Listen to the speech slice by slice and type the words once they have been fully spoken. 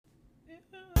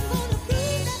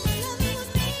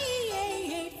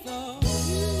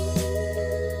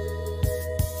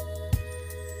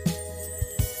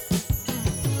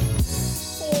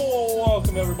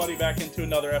everybody, back into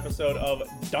another episode of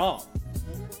Dom.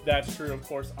 That's true, of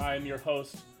course. I am your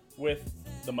host with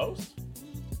the most,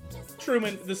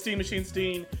 Truman, the Steam Machine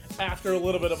Steen. After a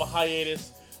little bit of a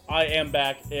hiatus, I am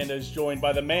back and is joined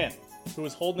by the man who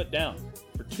was holding it down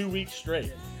for 2 weeks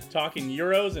straight, talking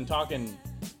Euros and talking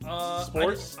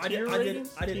sports. I did team?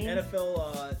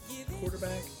 NFL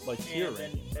quarterback. Like tier and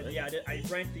then, rankings, right? Yeah, I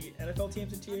ranked the NFL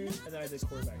teams in tiers, and then I did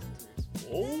quarterbacks in tiers.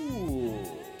 Oh,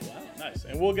 wow, nice.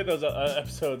 And we'll get those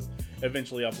episodes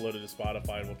eventually uploaded to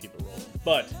Spotify, and we'll keep it rolling.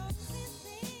 But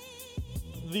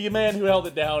the man who held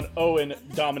it down, Owen,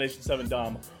 Domination 7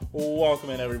 Dom. Welcome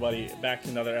in, everybody, back to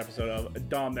another episode of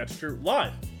Dom That's True,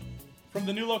 live from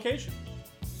the new location.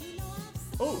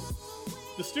 Oh,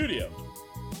 the studio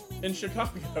in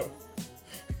Chicago.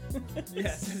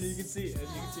 Yes, as you can see.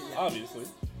 Yeah. Obviously.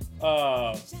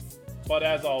 But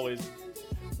as always,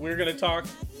 we're going to talk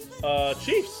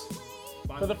Chiefs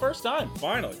for the first time,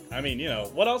 finally. I mean,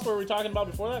 what else were we talking about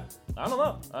before that? I don't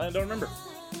know. I don't remember.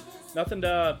 Nothing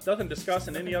to discuss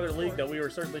in any other league that we were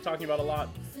certainly talking about a lot.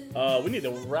 We need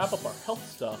to wrap up our health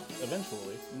stuff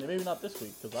eventually. Maybe not this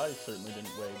week, because I certainly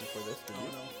didn't weigh before this. Did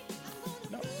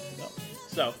you? No.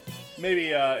 So,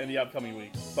 maybe in the upcoming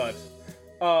weeks. But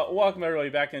welcome everybody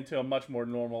back into a much more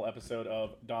normal episode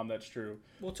of Dom That's True.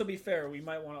 Well, to be fair, we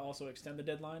might want to also extend the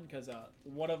deadline because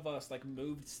one of us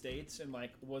moved states and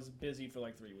was busy for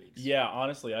 3 weeks. Yeah,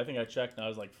 honestly, I think I checked and I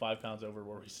was 5 pounds over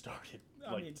where we started.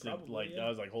 Yeah. I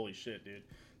was holy shit, dude.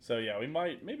 So yeah, we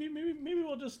might maybe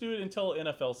we'll just do it until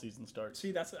NFL season starts.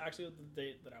 See, that's actually the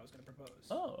date that I was going to propose.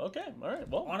 Oh, okay, all right.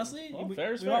 Well, honestly, we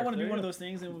fair might want to do one of those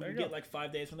things, and we go. get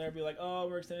 5 days from there, and be like, oh,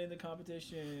 we're extending the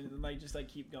competition, and just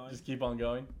keep going. Just keep on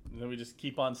going, and then we just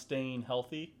keep on staying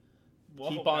healthy. Whoa,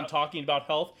 keep on talking about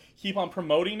health. Keep on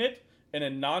promoting it in a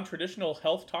non-traditional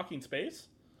health talking space.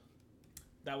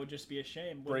 That would just be a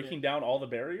shame. Breaking down all the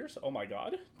barriers. Oh my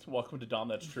God! Welcome to Dom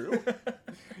That's True.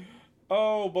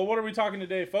 Oh, but what are we talking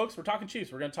today, folks? We're talking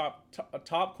Chiefs. We're going to talk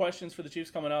top questions for the Chiefs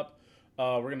coming up.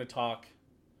 We're going to talk,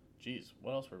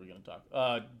 what else were we going to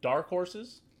talk? Dark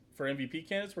horses for MVP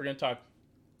candidates. We're going to talk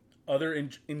other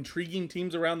intriguing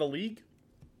teams around the league.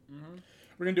 Mm-hmm.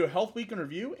 We're going to do a health week in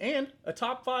review and a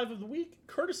top 5 of the week,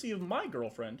 courtesy of my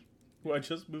girlfriend, who I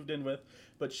just moved in with.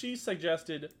 But she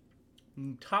suggested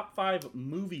top 5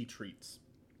 movie treats.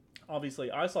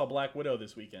 Obviously, I saw Black Widow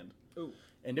this weekend. Ooh.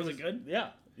 And was it good?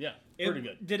 Yeah, pretty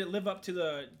good. Did it live up to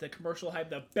the commercial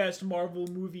hype, the best Marvel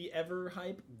movie ever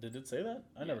hype? Did it say that?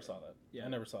 I never saw that. Yeah. I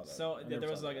never saw that. So there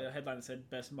was a headline that said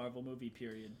best Marvel movie,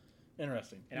 period.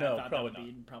 Interesting. And no, I thought probably that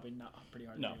would be probably not pretty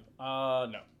hard no. to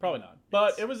do. No, probably not.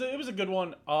 But it was a good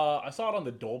one. I saw it on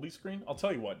the Dolby screen. I'll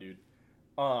tell you what, dude.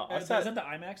 Is that the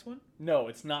IMAX one? No,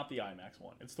 it's not the IMAX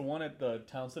one. It's the one at the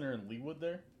Town Center in Leawood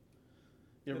there.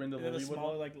 You ever been to the Leawood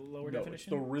smaller, one? lower No, definition? it's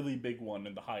the really big one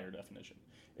in the higher definition.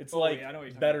 It's I know what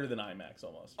you're better than IMAX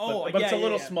almost. Oh, but it's a yeah,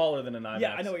 little yeah. smaller than an IMAX.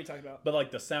 Yeah, I know what you're talking about.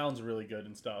 But the sound's really good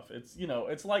and stuff. It's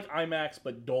it's like IMAX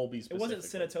but Dolby specifically. It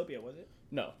wasn't Cinetopia, was it?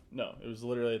 No. It was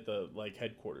literally at the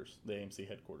headquarters, the AMC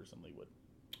headquarters in Leawood.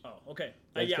 Oh, okay.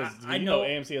 I know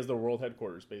AMC has the world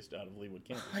headquarters based out of Leawood,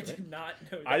 Kansas. I right? did not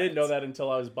know that. I didn't know that until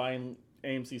I was buying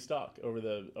AMC stock over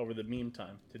the meme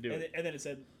time to do it. And then it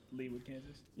said Leawood,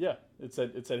 Kansas. Yeah, it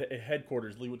said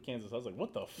headquarters Leawood, Kansas. I was like,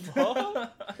 what the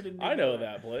fuck? I know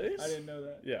that place. I didn't know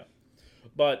that. Yeah,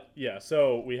 but yeah,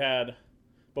 so we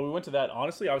went to that.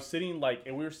 Honestly, I was sitting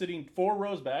and we were sitting 4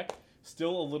 rows back,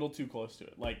 still a little too close to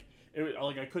it.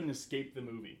 I couldn't escape the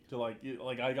movie to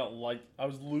I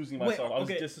was losing myself. I was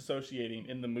disassociating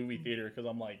in the movie theater because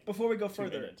I'm Before we go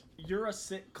further, you're a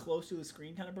sit close to the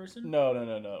screen kind of person?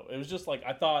 No. It was just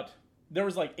I thought there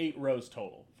was 8 rows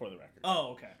total for the record.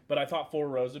 Oh, okay. But I thought 4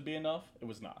 rows would be enough. It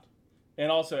was not.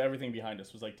 And also everything behind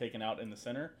us was taken out in the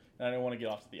center, and I didn't want to get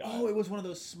off to the aisle. Oh, it was one of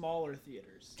those smaller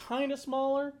theaters. Kind of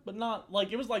smaller, but not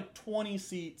it was 20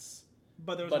 seats,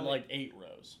 but there was only 8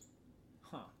 rows.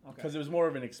 Huh. Okay. Because it was more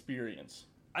of an experience.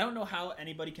 I don't know how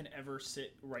anybody can ever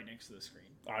sit right next to the screen.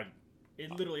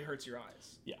 It literally hurts your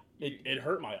eyes. Yeah, it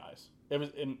hurt my eyes. It was,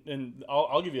 and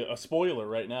I'll give you a spoiler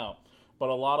right now. But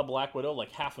a lot of Black Widow,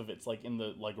 half of it's in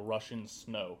the Russian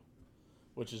snow,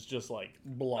 which is just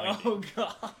blinding. Oh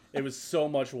God! It was so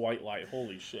much white light.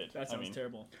 Holy shit! That sounds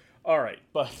terrible. All right,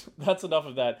 but that's enough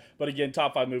of that. But again,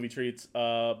 top 5 movie treats.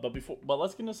 But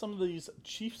let's get into some of these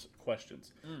Chiefs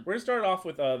questions. We're gonna start off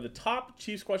with the top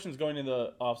Chiefs questions going into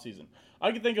the offseason.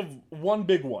 I can think of one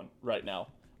big one right now.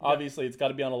 Yeah. Obviously, it's got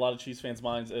to be on a lot of Chiefs fans'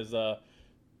 minds as the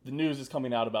news is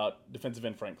coming out about defensive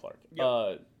end Frank Clark.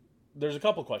 Yep. There's a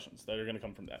couple questions that are going to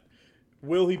come from that.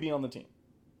 Will he be on the team?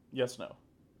 Yes, no.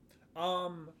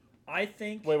 I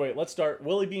think... Wait. Let's start.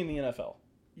 Will he be in the NFL?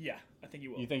 Yeah. I think he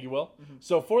will. You think he will? Mhm.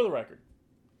 So for the record,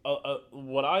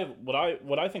 what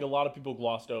I think a lot of people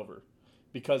glossed over,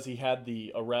 because he had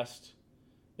the arrest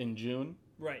in June,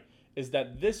 Right. is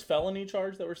that this felony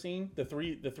charge that we're seeing, the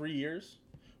 3 years,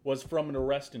 was from an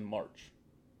arrest in March.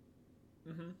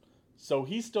 Mm-hmm. So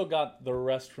he's still got the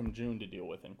arrest from June to deal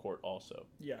with in court also.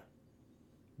 Yeah.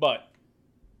 But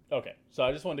okay, so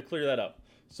I just wanted to clear that up.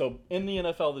 So in the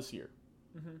NFL this year,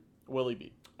 Mm-hmm. will he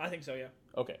be? I think so. Yeah.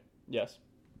 Okay. Yes.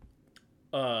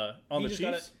 On He the just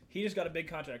Chiefs, he just got a big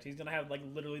contract. He's gonna have like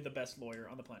literally the best lawyer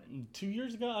on the planet. 2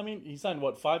 years ago. I mean, he signed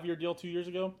what, 5-year deal 2 years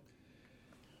ago?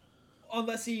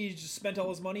 Unless he just spent all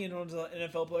his money and one of the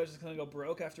NFL players is gonna go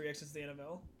broke after he exits the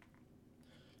NFL.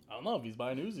 I don't know if he's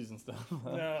buying Uzis and stuff.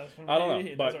 No, I don't know,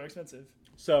 those but- are expensive.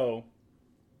 So,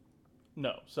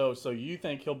 no. So you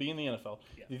think he'll be in the NFL?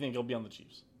 Yeah. You think he'll be on the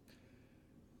Chiefs?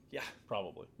 Yeah.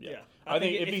 Probably. Yeah. Yeah. I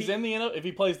think if he's in the NFL, if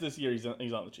he plays this year, he's on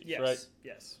the Chiefs, Yes. right?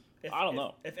 Yes. I don't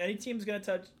know. If any team's gonna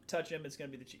touch him, it's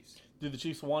gonna be the Chiefs. Do the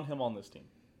Chiefs want him on this team?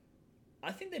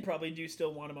 I think they probably do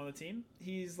still want him on the team.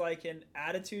 He's like an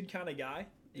attitude kind of guy.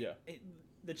 Yeah.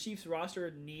 The Chiefs roster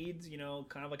needs,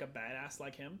 kind of like a badass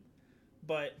like him.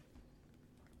 But,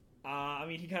 I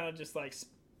mean, he kind of just like,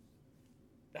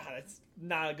 that's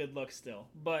not a good look still.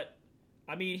 But,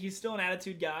 I mean, he's still an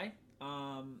attitude guy.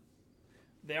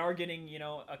 They are getting,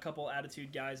 a couple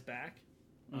attitude guys back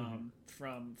from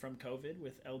COVID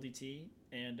with LDT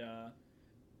and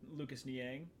Lucas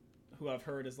Niang, who I've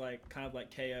heard is like kind of like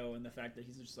KO in the fact that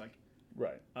he's just like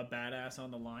Right. a badass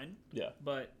on the line. Yeah.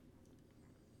 But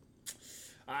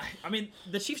I mean,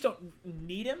 the Chiefs don't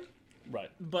need him, Right.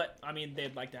 but I mean,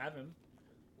 they'd like to have him.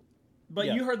 But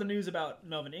Yeah. you heard the news about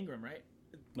Melvin Ingram, right?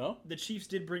 No? The Chiefs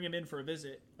did bring him in for a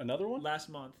visit Another one? last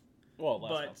month. Well,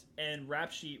 last month. And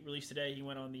Rap Sheet released today. He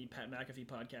went on the Pat McAfee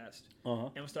podcast Uh-huh.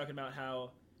 and was talking about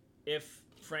how if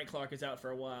Frank Clark is out for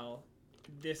a while,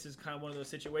 this is kind of one of those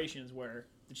situations where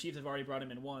the Chiefs have already brought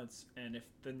him in once, and if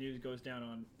the news goes down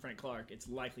on Frank Clark, it's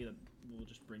likely that we'll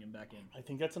just bring him back in. I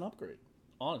think that's an upgrade,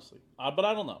 honestly. But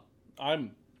I don't know.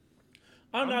 I'm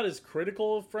not as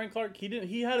critical of Frank Clark.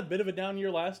 He had a bit of a down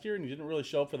year last year, and he didn't really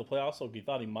show up for the playoffs, so he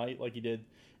thought he might, like he did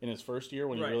in his first year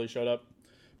when he Right. really showed up.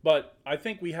 But I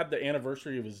think we had the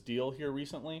anniversary of his deal here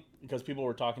recently, because people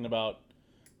were talking about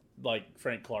like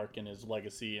Frank Clark and his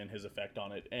legacy and his effect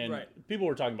on it, and Right. people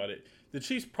were talking about it. The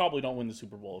Chiefs probably don't win the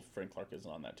Super Bowl if Frank Clark isn't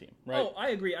on that team, right? Oh, I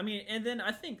agree. I mean, and then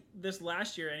I think this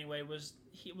last year anyway was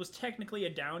technically a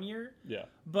down year, Yeah.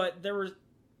 but there was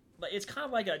like it's kind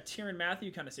of like a Tyrann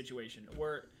Mathieu kind of situation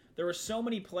where there were so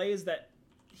many plays that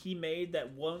he made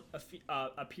that won't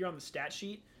appear on the stat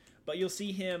sheet, but you'll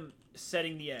see him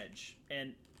setting the edge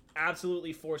and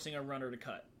absolutely forcing a runner to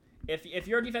cut. If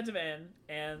you're a defensive end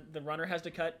and the runner has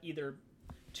to cut either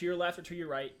to your left or to your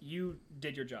right, you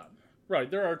did your job. Right,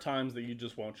 there are times that you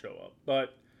just won't show up.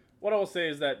 But what I will say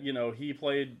is that, he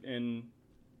played in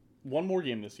one more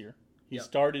game this year. He Yep.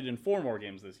 started in 4 more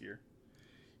games this year.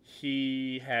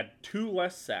 He had 2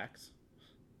 less sacks.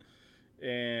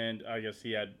 And I guess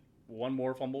he had 1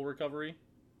 more fumble recovery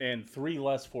and 3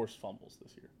 less forced fumbles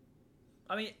this year.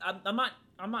 I mean, I'm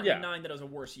not Yeah. denying that it was a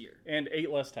worse year. And 8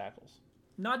 less tackles.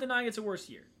 Not denying it's a worse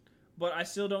year, but I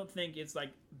still don't think it's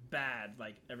like bad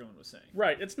like everyone was saying.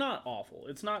 Right, it's not awful.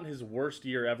 It's not his worst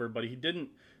year ever, but he didn't.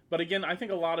 But again, I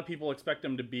think a lot of people expect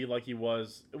him to be like he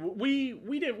was. We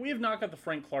have not got the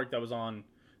Frank Clark that was on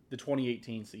the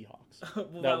 2018 Seahawks.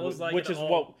 Well, that was like which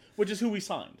is who we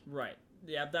signed. Right.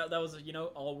 Yeah, that was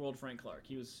all-world Frank Clark.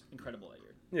 He was incredible that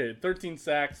year. Yeah, he had 13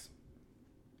 sacks.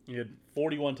 He had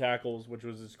 41 tackles, which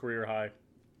was his career high.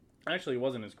 Actually, it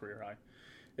wasn't his career high.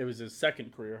 It was his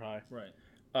second career high.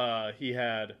 Right. He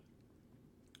had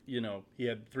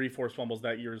 3 forced fumbles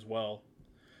that year as well.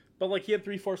 But like he had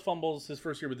 3 forced fumbles his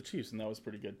first year with the Chiefs, and that was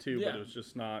pretty good too. Yeah. But it was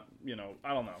just not,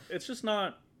 I don't know. It's just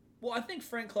not. Well, I think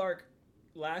Frank Clark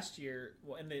last year,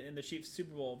 in the Chiefs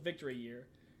Super Bowl victory year,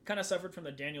 kind of suffered from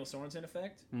the Daniel Sorensen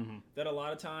effect. Mm-hmm. That a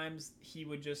lot of times he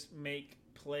would just make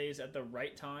plays at the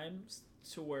right times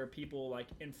to where people like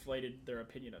inflated their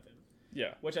opinion of him.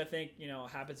 Yeah. Which I think,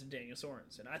 happens to Daniel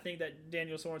Sorensen. I think that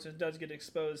Daniel Sorensen does get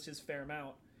exposed his fair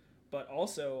amount, but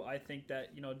also I think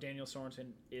that, Daniel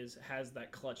Sorensen has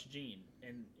that clutch gene.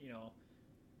 And,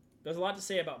 there's a lot to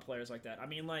say about players like that. I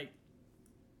mean, like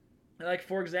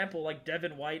for example, like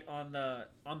Devin White on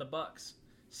the Bucks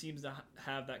seems to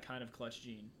have that kind of clutch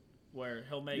gene where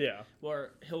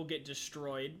he'll get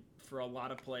destroyed for a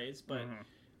lot of plays, but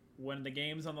when the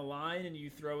game's on the line and you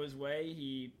throw his way,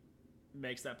 he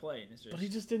makes that play. And it's just, But he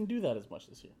just didn't do that as much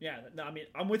this year. yeah, no, I mean,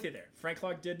 I'm with you there. Frank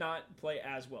Clark did not play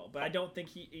as well, but I don't think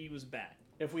he was bad.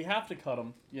 If we have to cut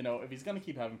him, if he's going to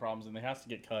keep having problems and he has to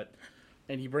get cut,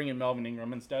 and you bring in Melvin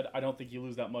Ingram instead, I don't think you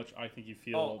lose that much. I think you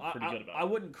feel pretty good about it. I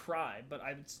wouldn't cry, but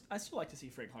I still like to see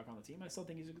Frank Clark on the team. I still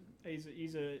think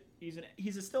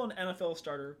he's still an NFL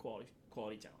starter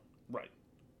quality talent. Right.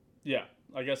 Yeah.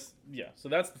 I guess. Yeah. So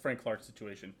that's the Frank Clark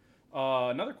situation.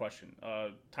 Another question.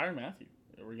 Tyrann Mathieu.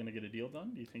 Are we gonna get a deal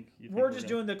done? Do you think? We're just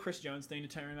doing the Chris Jones thing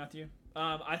to Tyrann Mathieu.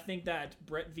 I think that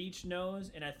Brett Veach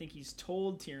knows, and I think he's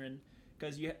told Tyrann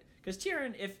because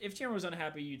Tyrann, if Tyrann was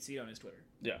unhappy, you'd see it on his Twitter.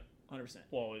 Yeah. 100%.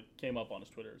 Well, it came up on his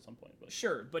Twitter at some point, but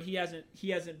sure, but he hasn't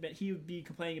been. He would be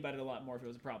complaining about it a lot more if it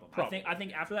was a problem. Probably. I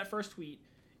think after that first tweet,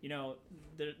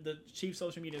 the chief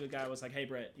social media guy was like, "Hey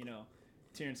Brett,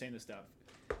 Tyrann's saying this stuff,"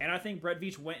 and I think Brett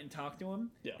Veach went and talked to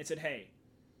him and said, "Hey,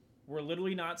 we're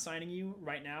literally not signing you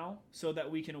right now so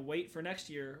that we can wait for next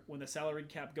year when the salary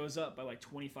cap goes up by like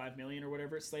 $25 million or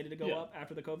whatever it's slated to go up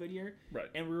after the COVID year, right?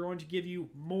 And we're going to give you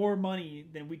more money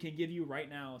than we can give you right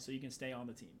now so you can stay on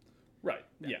the team." Right.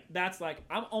 Yeah. That's like,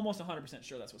 I'm almost 100%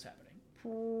 sure that's what's happening.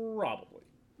 Probably.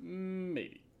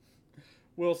 Maybe.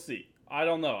 We'll see. I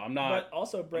don't know. I'm not. But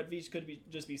also, Brett Veach could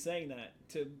just be saying that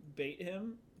to bait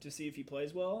him to see if he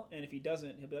plays well, and if he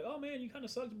doesn't, he'll be like, "Oh man, you kind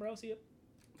of sucked, bro. See it."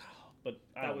 But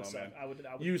I don't know, man. I would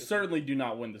you certainly do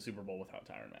not win the Super Bowl without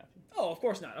Tyrann Mathieu. Oh, of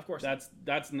course not. Of course. That's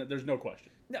there's no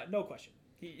question. No question.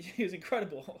 He was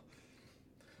incredible.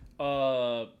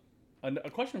 A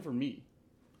question for me.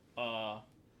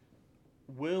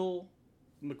 Will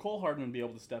Mecole Hardman be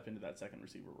able to step into that second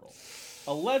receiver role?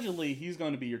 Allegedly, he's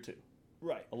going to be your 2.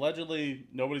 Right. Allegedly,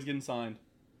 nobody's getting signed.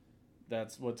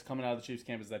 That's what's coming out of the Chiefs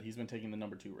camp is that he's been taking the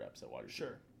number 2 reps at wide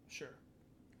receiver. Sure.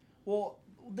 Well,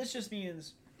 this just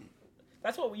means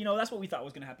that's what we thought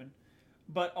was going to happen.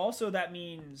 But also that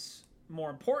means, more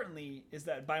importantly, is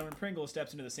that Byron Pringle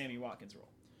steps into the Sammy Watkins role.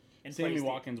 And Sammy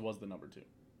Watkins was the number 2.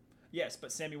 Yes,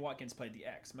 but Sammy Watkins played the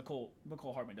X.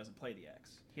 Mecole Hardman doesn't play the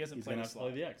X. He doesn't play the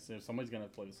slot. He's going to play the X. Somebody's going to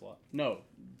play the slot. No,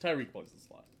 Tyreek plays the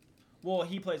slot. Well,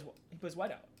 he plays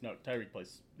wideout. No, Tyreek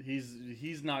plays.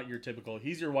 He's not your typical.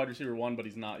 He's your wide receiver 1, but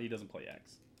he's not. He doesn't play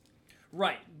X.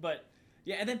 Right, but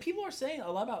yeah, and then people are saying a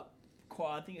lot about.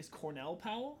 I think it's Cornell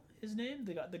Powell. His name.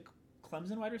 They got the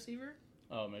Clemson wide receiver.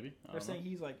 Oh, maybe. They're saying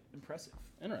he's like impressive.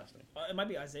 Interesting. It might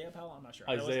be Isaiah Powell. I'm not sure.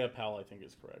 Isaiah Powell, I think,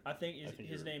 is correct. I think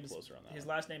his name is closer on that. His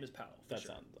last name is Powell.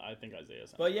 I think Isaiah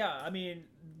sounds. But yeah, I mean,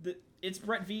 it's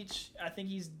Brett Veach. I think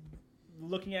he's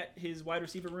looking at his wide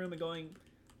receiver room and going,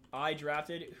 "I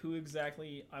drafted who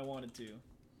exactly I wanted to."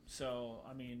 So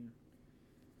I mean,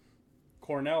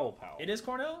 Cornell Powell. It is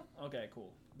Cornell. Okay,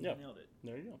 cool. Yeah, nailed it.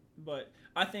 There you go. But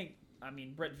I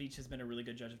mean, Brett Veach has been a really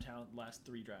good judge of talent the last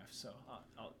 3 drafts, so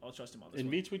I'll trust him on this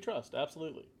one. In Veach we trust,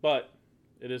 absolutely. But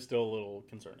it is still a little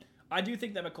concerning. I do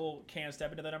think that Mecole can step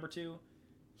into that number 2.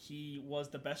 He was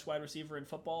the best wide receiver in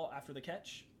football after the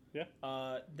catch. Yeah.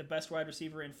 The best wide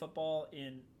receiver in football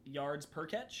in yards per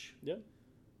catch. Yeah.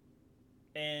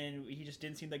 And he just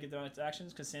didn't seem to get the right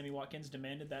actions because Sammy Watkins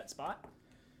demanded that spot.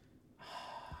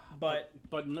 But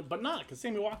not because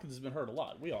Sammy Watkins has been hurt a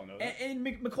lot. We all know that. And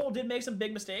Mecole did make some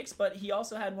big mistakes, but he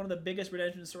also had one of the biggest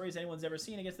redemption stories anyone's ever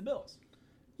seen against the Bills.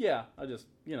 Yeah, I just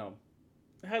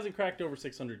hasn't cracked over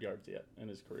 600 yards yet in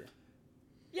his career.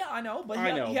 Yeah, I know, but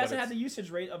he hasn't had the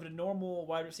usage rate of a normal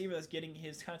wide receiver that's getting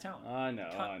his kind of talent. I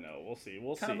know. We'll see.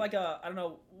 Kind of like I don't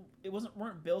know.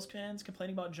 Weren't Bills fans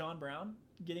complaining about John Brown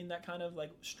getting that kind of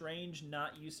like strange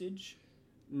not usage?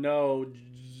 No,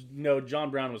 John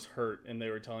Brown was hurt, and they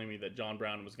were telling me that John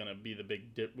Brown was going to be the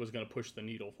big dip, was going to push the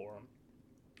needle for him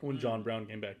when John Brown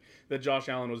came back. That Josh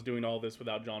Allen was doing all this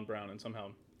without John Brown, and somehow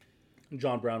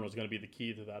John Brown was going to be the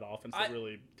key to that offense that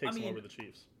really takes him over the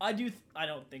Chiefs. I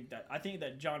don't think that. I think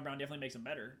that John Brown definitely makes him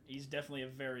better. He's definitely a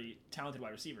very talented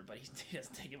wide receiver, but he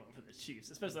doesn't take him over the Chiefs,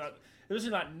 especially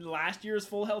not last year's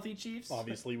full healthy Chiefs.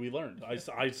 Obviously, we learned.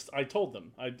 I told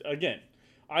them.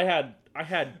 I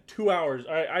had 2 hours.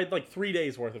 I had like 3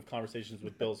 days worth of conversations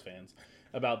with Bills fans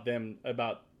about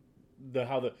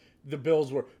how the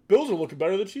Bills are looking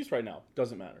better than the Chiefs right now.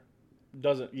 Doesn't matter.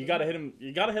 You gotta hit him.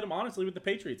 You gotta hit him honestly with the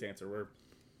Patriots answer. Where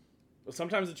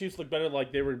sometimes the Chiefs look better,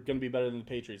 like they were going to be better than the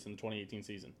Patriots in the 2018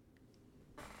 season.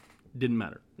 Didn't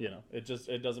matter. It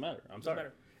doesn't matter. I'm sorry.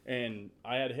 And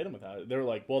I had to hit him with that. They were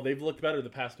like, well, they've looked better the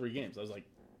past 3 games. I was like,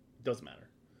 doesn't matter.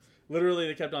 Literally,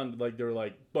 they kept on, like, they were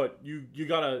like, but you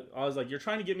gotta, I was like, you're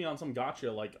trying to get me on some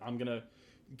gotcha, like, I'm gonna,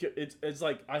 it's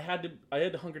like, I had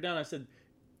to hunker down. I said,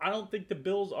 I don't think the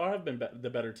Bills have been the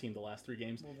better team the last 3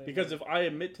 games, because if I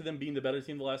admit to them being the better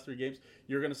team the last 3 games,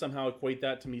 you're gonna somehow equate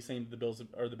that to me saying the Bills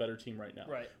are the better team right now,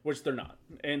 right? Which they're not,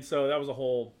 and so that was a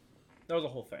whole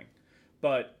thing.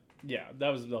 But Yeah, that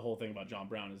was the whole thing about John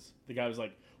Brown. Is the guy was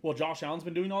like, well, Josh Allen's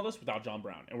been doing all this without John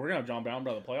Brown, and we're gonna have John Brown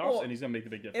by the playoffs, Well, and he's gonna make the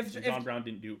big difference. And John Brown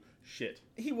didn't do shit.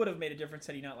 He would have made a difference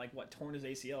had he not torn his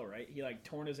ACL, right? He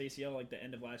torn his ACL the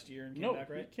end of last year and came back,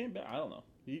 right? He came back. I don't know.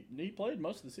 He played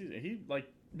most of the season.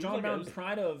 John Brown,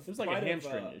 pride of it was like a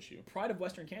hamstring issue. Pride of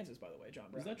Western Kansas, by the way. John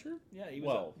Brown. Is that true? Yeah, he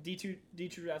was D2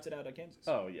 drafted out of Kansas.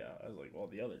 Oh yeah, I was like, well,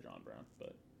 the other John Brown,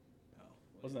 but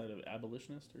wasn't that an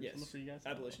abolitionist or something for you guys?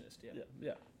 Abolitionist.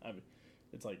 Yeah. I mean,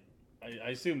 it's like. I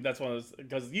assume that's one of those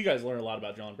because you guys learn a lot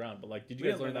about John Brown, but did you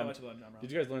guys learn that much about John Brown?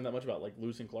 Did you guys learn that much about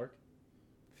Lewis and Clark?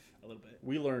 A little bit.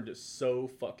 We learned so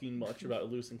fucking much about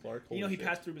Lewis and Clark. Holy shit.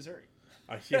 Passed through Missouri.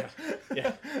 Yeah.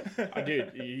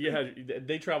 Dude,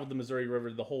 they traveled the Missouri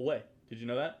River the whole way. Did you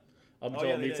know that? Up until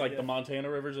it meets the Montana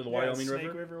rivers or the Wyoming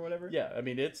Snake River or whatever. Yeah, I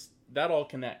mean that all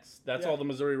connects. That's all the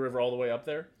Missouri River all the way up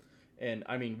there, and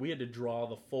I mean we had to draw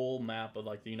the full map of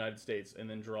the United States and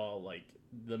then draw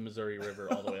the Missouri River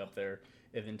all the way up there,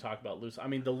 and then talk about Lewis. I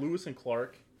mean, the Lewis and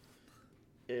Clark,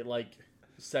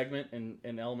 segment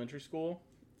in elementary school,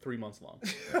 3 months long.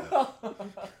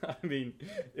 I mean,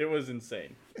 it was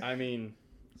insane. I mean,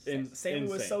 St. Louis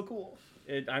was so cool.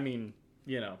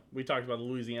 We talked about the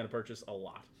Louisiana Purchase a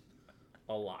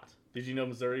lot. Did you know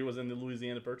Missouri was in the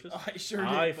Louisiana Purchase? I sure did,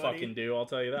 I fucking do. I'll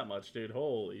tell you that much, dude.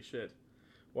 Holy shit!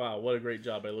 Wow, what a great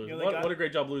job by Lewis. What a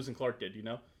great job Lewis and Clark did.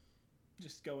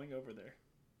 Just going over there.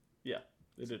 Yeah,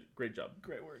 they did a great job.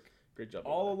 Great work. Great job.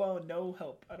 All alone, no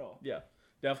help at all. Yeah,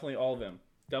 definitely all of them.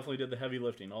 Definitely did the heavy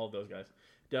lifting. All of those guys.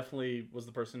 Definitely was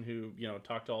the person who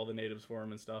talked to all the natives for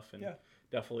him and stuff, and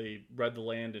definitely read the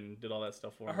land and did all that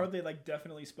stuff for him. I heard they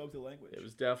definitely spoke the language. It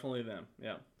was definitely them.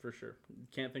 Yeah, for sure.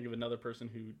 Can't think of another person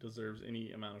who deserves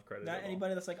any amount of credit. Not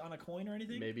anybody that's on a coin or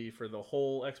anything. Maybe for the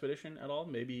whole expedition at all.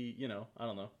 Maybe I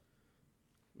don't know.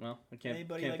 Well, I can't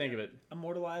think of it.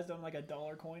 Immortalized on a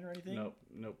dollar coin or anything?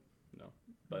 Nope. No.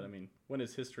 But I mean, when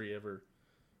has history ever,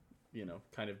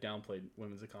 kind of downplayed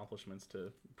women's accomplishments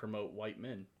to promote white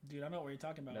men? Dude, I don't know what you're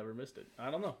talking about. Never missed it.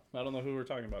 I don't know who we're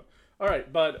talking about. All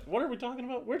right, but what are we talking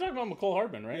about? We're talking about McCole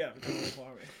Hardman, right? Yeah, McCole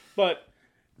Hardman. But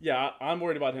yeah, I'm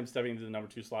worried about him stepping into the number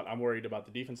 2 slot. I'm worried about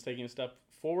the defense taking a step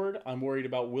forward. I'm worried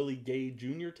about Willie Gay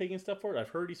Jr. taking a step forward. I've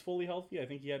heard he's fully healthy. I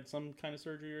think he had some kind of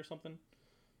surgery or something.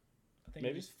 I think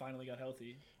he just finally got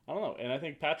healthy. I don't know. And I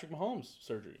think Patrick Mahomes'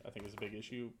 surgery, I think, is a big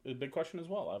issue, a big question as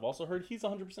well. I've also heard he's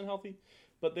 100% healthy,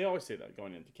 but they always say that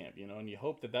going into camp, and you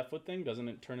hope that foot thing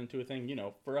doesn't turn into a thing,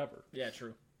 forever. Yeah,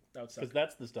 true. That would suck. Because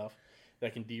that's the stuff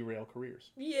that can derail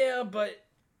careers. Yeah, but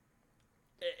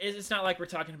it's not like we're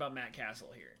talking about Matt Castle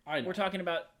here. I know. We're talking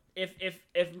about if.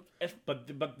 But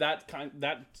that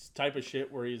type of shit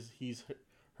where he's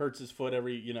hurts his foot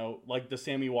every, like the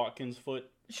Sammy Watkins foot.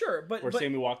 Sure, but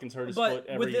Sammy Watkins hurt his foot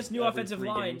every. With this new offensive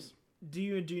line, games. do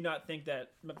you not think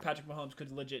that Patrick Mahomes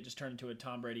could legit just turn into a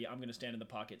Tom Brady? I'm going to stand in the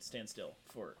pocket, stand still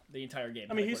for the entire game.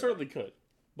 I mean, he certainly could,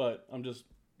 but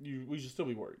we should still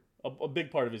be worried. A big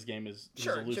part of his game is his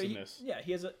elusiveness.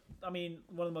 He has one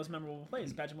of the most memorable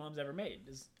plays Patrick Mahomes ever made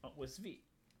was his feet.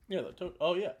 Yeah, the toe.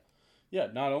 Oh yeah, yeah.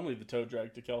 Not only the toe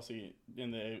drag to Kelsey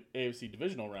in the AFC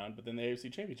divisional round, but then the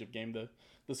AFC Championship game,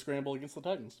 the scramble against the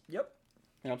Titans. Yep,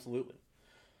 absolutely.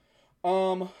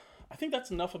 I think that's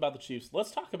enough about the Chiefs.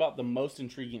 Let's talk about the most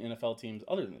intriguing NFL teams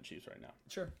other than the Chiefs right now.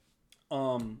 Sure.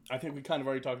 I think we kind of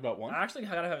already talked about one. I actually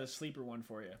gotta have a sleeper one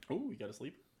for you. Ooh, you got a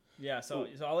sleeper? Yeah, so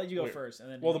I'll let you go first,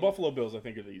 and then. Well, the Buffalo Bills, I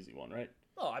think, are the easy one, right?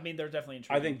 Oh, I mean, they're definitely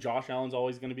intriguing. I think Josh Allen's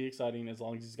always going to be exciting as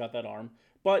long as he's got that arm.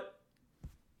 But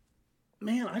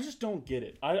man, I just don't get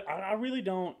it. I really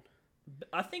don't.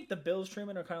 I think the Bills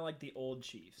treatment are kind of like the old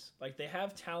Chiefs. They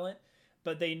have talent,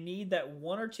 but they need that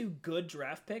 1 or 2 good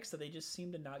draft picks that they just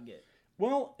seem to not get.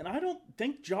 Well, and I don't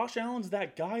think Josh Allen's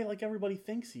that guy like everybody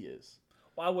thinks he is.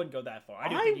 Well, I wouldn't go that far. I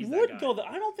don't think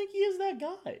he is that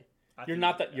guy. He's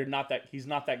not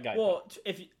that guy. Well,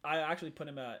 I actually put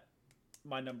him at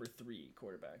my number 3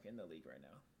 quarterback in the league right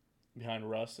now. Behind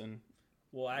Russ and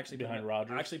behind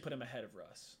Rodgers. I actually put him ahead of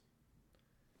Russ.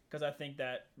 Because I think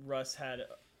that Russ had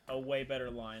a way better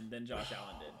line than Josh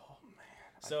Allen did. Oh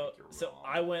man. So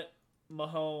I went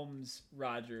Mahomes,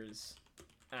 Rodgers,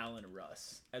 Allen,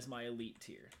 Russ as my elite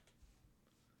tier.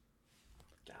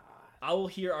 God. I will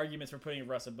hear arguments for putting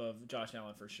Russ above Josh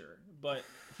Allen for sure, but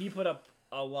he put up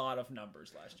a lot of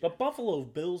numbers last year. But Buffalo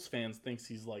Bills fans thinks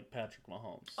he's like Patrick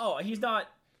Mahomes. Oh, he's not.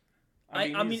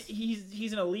 I mean,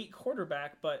 he's an elite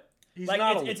quarterback, but he's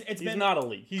not elite. He's not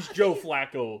elite. He's Joe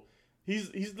Flacco.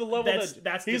 He's the level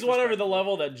he's whatever the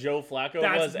level that Joe Flacco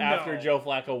was after Joe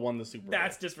Flacco won the Super Bowl.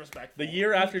 That's disrespectful. The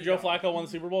year after Joe Flacco won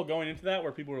the Super Bowl, going into that,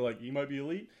 where people were like, "You might be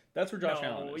elite." That's where Josh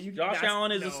Allen is. Josh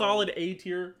Allen is a solid A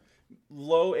tier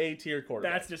Low A tier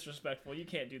quarterback. That's disrespectful. You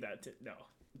can't do that. No.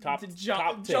 top To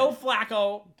top 10. Joe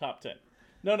Flacco. Top 10.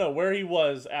 No, where he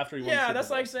was after he won the Yeah, Super that's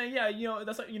Bowl. like saying,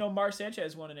 that's like, Mark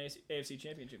Sanchez won an AFC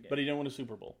Championship game. But he didn't win a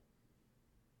Super Bowl.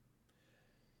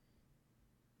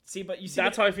 But you see,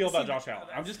 That's how I feel about Josh Allen.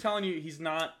 I'm just telling you, he's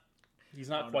not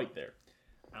quite there.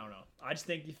 I don't know. I just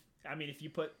think, if you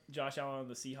put Josh Allen on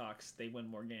the Seahawks, they win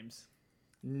more games.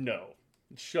 No.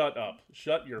 Shut up.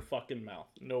 Shut your fucking mouth.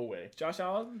 No way. Josh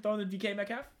Allen throwing the DK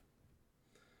Metcalf?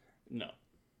 No.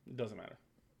 It doesn't matter.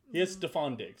 He has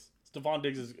Stephon Diggs. Stephon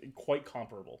Diggs is quite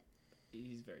comparable.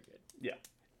 He's very good. Yeah.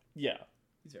 Yeah.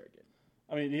 He's very good.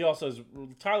 I mean, he also has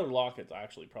Tyler Lockett's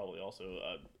actually probably also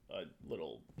a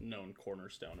little known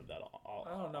cornerstone of that. I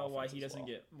don't know why he doesn't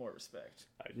get more respect.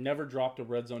 I never dropped a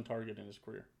red zone target in his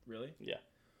career. Really? Yeah.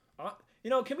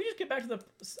 Can we just get back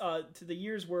to the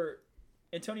years where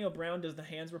Antonio Brown does the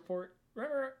hands report?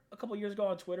 Remember a couple years ago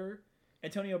on Twitter,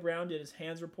 Antonio Brown did his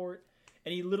hands report,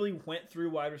 and he literally went through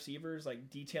wide receivers like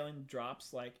detailing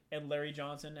drops, and Larry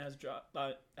Johnson has dropped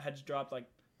like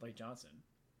Larry Johnson.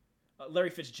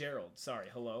 Larry Fitzgerald. Sorry,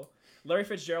 hello. Larry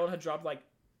Fitzgerald had dropped like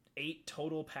 8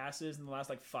 total passes in the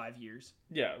last 5 years.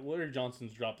 Yeah, Larry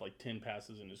Johnson's dropped 10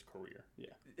 passes in his career.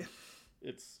 Yeah.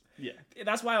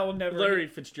 That's why I'll never. Larry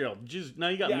Fitzgerald. Just now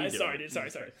you got me. Sorry.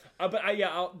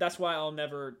 That's why I'll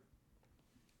never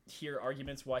hear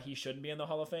arguments why he shouldn't be in the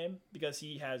Hall of Fame, because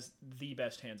he has the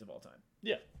best hands of all time.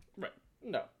 Yeah, right.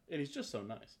 No, and he's just so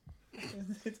nice.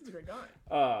 He's a great guy.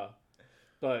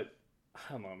 But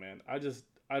I don't know, man.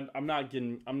 I'm not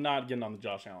getting on the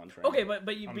Josh Allen train. Okay,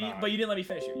 but you didn't let me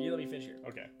finish here. You let me finish here.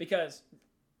 Okay. Because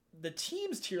the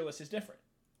team's tier list is different.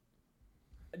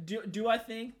 Do I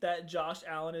think that Josh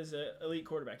Allen is an elite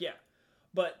quarterback? Yeah.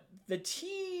 But the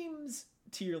team's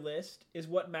tier list is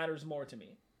what matters more to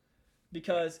me.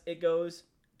 Because it goes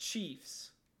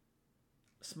Chiefs,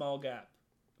 small gap.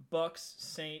 Bucks,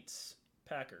 Saints,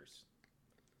 Packers.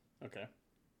 Okay.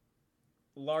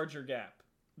 Larger gap.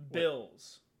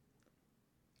 Bills.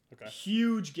 Okay.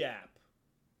 Huge gap.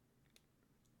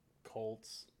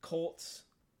 Colts,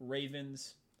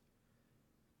 Ravens,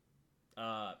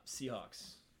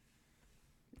 Seahawks.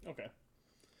 Okay.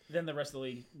 Then the rest of the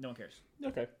league, no one cares.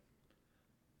 Okay.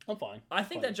 I'm fine. I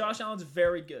think that Josh Allen's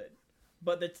very good,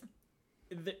 but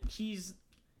he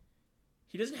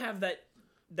doesn't have that.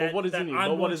 But what does he need?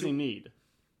 What does he need?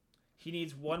 He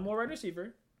needs one more wide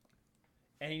receiver,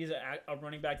 and he needs a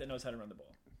running back that knows how to run the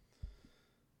ball.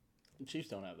 The Chiefs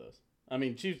don't have those. I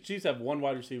mean, Chiefs have one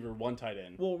wide receiver, one tight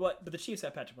end. Well, but the Chiefs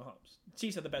have Patrick Mahomes. The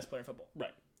Chiefs have the best player in football.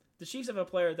 Right. The Chiefs have a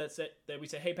player that we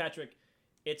say, hey, Patrick,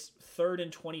 it's 3rd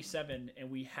and 27, and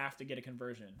we have to get a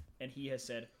conversion. And he has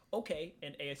said, okay,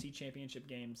 in AFC Championship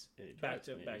games, back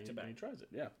to back. He tries it.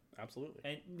 Yeah, absolutely.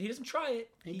 And he doesn't try it.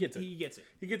 He gets it. He gets it.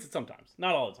 He gets it sometimes.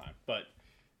 Not all the time. But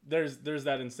there's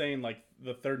that insane,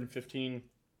 the 3rd and 15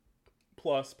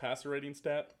 plus passer rating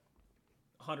stat.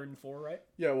 104, right?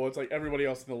 Yeah, well, it's everybody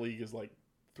else in the league is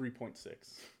 3.6.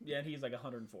 Yeah, and he's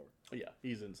 104. Yeah,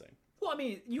 he's insane. Well, I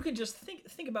mean, you can just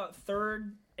think about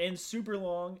 3rd and super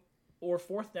long or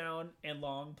 4th down and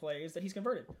long plays that he's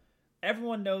converted.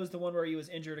 Everyone knows the one where he was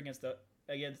injured against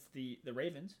the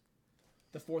Ravens,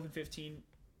 the 4th and 15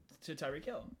 to Tyreek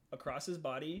Hill across his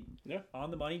body,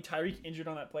 on the money. Tyreek injured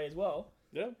on that play as well.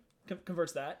 Yeah,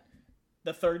 converts that.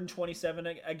 The 3rd and 27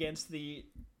 against the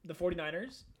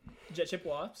 49ers, jet chip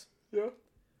wops. Yeah.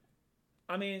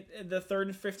 I mean, the 3rd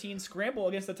and 15 scramble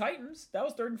against the Titans. That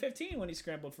was 3rd and 15 when he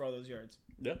scrambled for all those yards.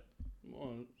 Yeah.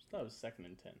 Well, that was 2nd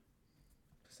and 10.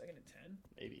 2nd and 10?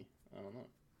 Maybe. I don't know.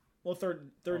 Well,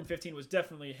 third and 15 was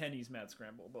definitely Henny's mad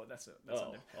scramble, but that's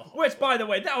which, by the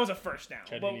way, that was a first down.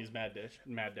 Chad Henny's mad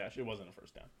dash. It wasn't a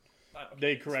first down.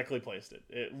 They correctly placed it.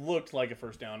 It looked like a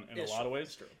first down in a lot of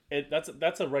ways.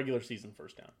 That's a regular season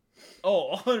first down.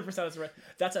 Oh, 100%.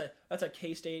 That's a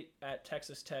K-State at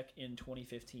Texas Tech in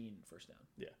 2015 first down.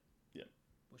 Yeah.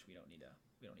 Which we don't need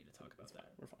to talk about that.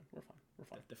 We're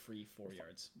fine. The free 4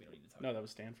 yards. We don't need to talk. No, that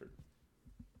was Stanford.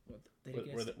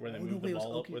 Where they moved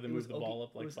the ball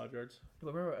up 5 yards.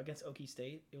 Remember against Okie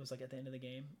State, it was at the end of the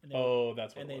game. And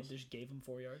that's what. And it was. They just gave him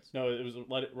 4 yards. No, it was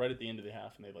right at the end of the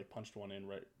half, and they punched one in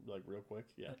real quick.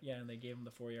 Yeah. And they gave him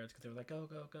the 4 yards because they were like, go.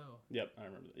 Yep, I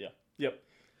remember that.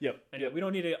 Yep. Anyway, we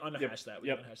don't need to unhash that. We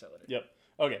can unhash that later. Yep.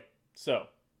 Okay. So,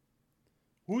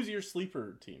 who's your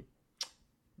sleeper team?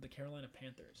 The Carolina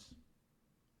Panthers.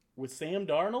 With Sam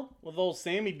Darnold? With old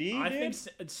Sammy D, I think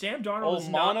Sam Darnold was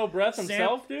mono breath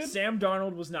himself, dude? Sam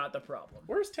Darnold was not the problem.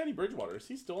 Where's Teddy Bridgewater? Is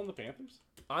he still in the Panthers?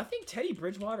 I think Teddy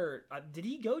Bridgewater... did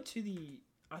he go to the...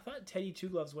 I thought Teddy Two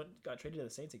Gloves got traded to the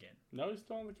Saints again. No, he's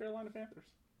still in the Carolina Panthers.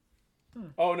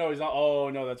 Oh no, he's not. Oh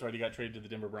no, that's right. He got traded to the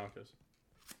Denver Broncos.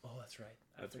 Oh, that's right.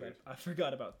 That's weird. I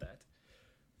forgot about that.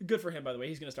 Good for him, by the way.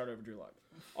 He's going to start over Drew Lock.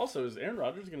 Also, is Aaron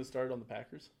Rodgers going to start on the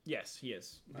Packers? Yes, he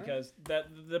is. Because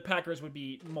the Packers would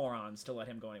be morons to let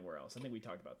him go anywhere else. I think we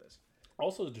talked about this.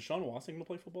 Also, is Deshaun Watson going to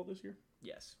play football this year?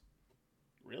 Yes.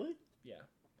 Really? Yeah,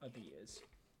 I think he is.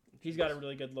 He's got a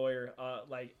really good lawyer.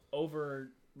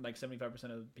 Over 75%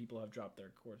 of people have dropped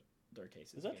their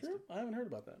cases. Is that true? I haven't heard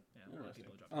about that. Yeah, a lot of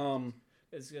people have dropped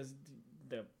cases. It's because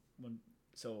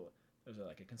there's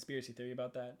a conspiracy theory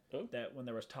about that. Oh. That when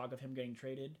there was talk of him getting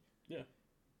traded, yeah,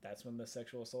 that's when the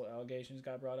sexual assault allegations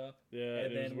got brought up. Yeah,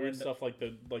 and then weird stuff like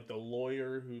the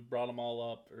lawyer who brought them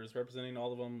all up or is representing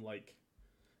all of them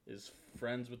is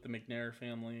friends with the McNair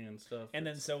family and stuff. And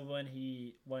then so when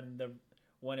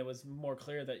it was more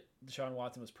clear that Deshaun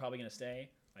Watson was probably going to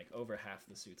stay, over half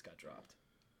the suits got dropped.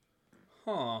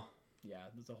 Huh. Yeah,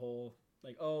 there's a whole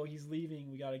he's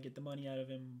leaving, we got to get the money out of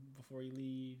him before he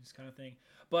leaves kind of thing.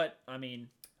 But I mean,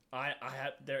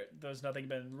 there's nothing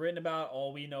been written about.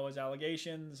 All we know is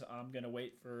allegations. I'm going to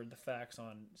wait for the facts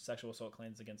on sexual assault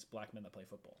claims against black men that play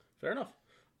football. Fair enough.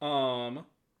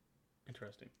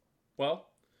 Interesting. Well,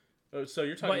 so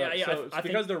you're talking about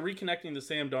because they're reconnecting the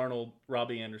Sam Darnold,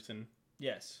 Robbie Anderson.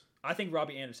 Yes. I think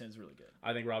Robbie Anderson is really good.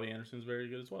 I think Robbie Anderson is very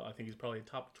good as well. I think he's probably a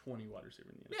top 20 wide receiver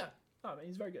in the NFL. Yeah.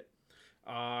 He's very good.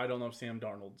 I don't know if Sam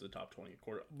Darnold's a top 20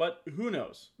 quarter, but who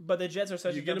knows? But the Jets are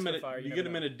such a dumpster fire. You get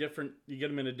him in a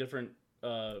different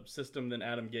system than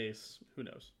Adam Gase. Who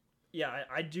knows? Yeah,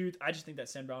 I do. I just think that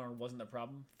Sam Darnold wasn't the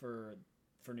problem for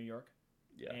New York.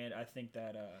 Yeah, and I think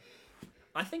that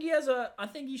I think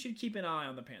you should keep an eye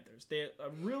on the Panthers. They're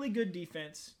a really good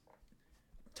defense,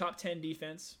 top 10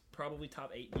 defense, probably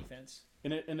top 8 defense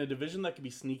in a division that could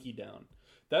be sneaky down.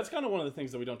 That's kind of one of the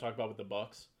things that we don't talk about with the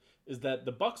Bucs. Is that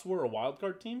the Bucs were a wild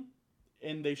card team,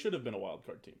 and they should have been a wild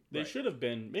card team. They should have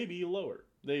been maybe lower.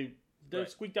 They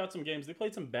squeaked out some games. They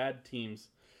played some bad teams,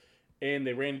 and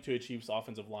they ran into a Chiefs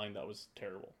offensive line that was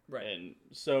terrible. Right.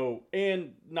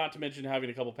 And not to mention having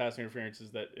a couple pass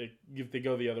interferences that if they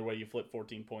go the other way, you flip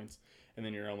 14 points, and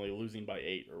then you're only losing by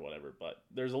 8 or whatever. But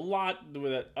there's a lot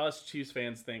that us Chiefs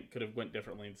fans think could have went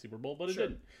differently in the Super Bowl, but it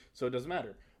didn't. So it doesn't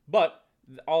matter. But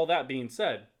all that being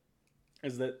said,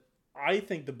 is that I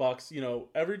think the Bucs,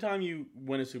 every time you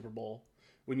win a Super Bowl,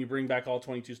 when you bring back all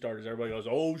 22 starters, everybody goes,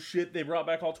 "Oh shit, they brought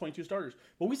back all 22 starters."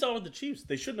 But we saw with the Chiefs,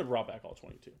 they shouldn't have brought back all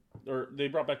 22, or they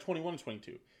brought back 21 and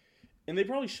 22, and they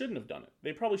probably shouldn't have done it.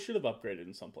 They probably should have upgraded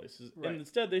in some places, and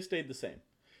instead they stayed the same.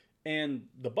 And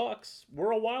the Bucs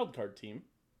were a wild card team,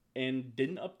 and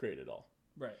didn't upgrade at all.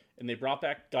 Right. And they brought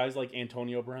back guys like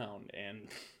Antonio Brown and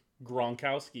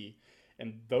Gronkowski,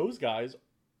 and those guys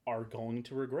are going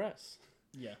to regress.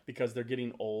 Yeah. Because they're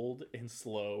getting old and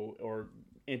slow, or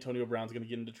Antonio Brown's going to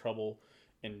get into trouble,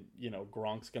 and,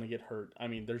 Gronk's going to get hurt. I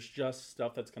mean, there's just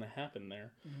stuff that's going to happen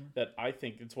there that I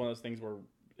think it's one of those things where,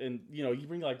 and, you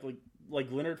bring like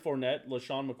Leonard Fournette,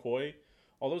 LaShawn McCoy,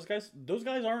 all those guys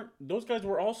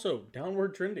were also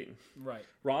downward trending. Right.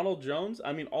 Ronald Jones,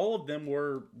 I mean, all of them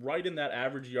were right in that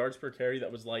average yards per carry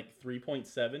that was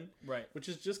 3.7. Right. Which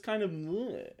is just kind of,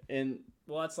 and.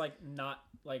 Well, that's not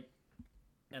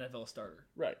NFL starter.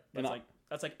 Right.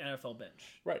 That's like NFL bench.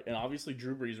 Right. And obviously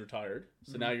Drew Brees retired.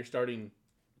 So now you're starting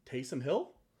Taysom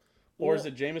Hill? Or is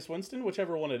it Jameis Winston?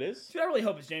 Whichever one it is. Dude, I really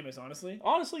hope it's Jameis, honestly.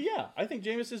 Honestly, yeah. I think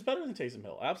Jameis is better than Taysom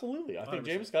Hill. Absolutely. I think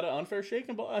 100%. Jameis got an unfair shake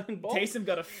in ball. Taysom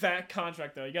got a fat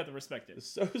contract, though. You got to respect it. It's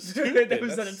so stupid. That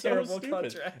was a terrible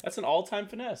contract. That's an all-time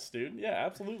finesse, dude. Yeah,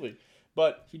 absolutely.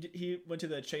 But he went to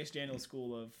the Chase Daniels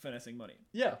school of finessing money.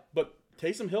 Yeah, but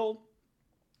Taysom Hill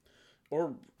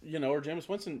or Jameis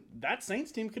Winston, that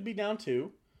Saints team could be down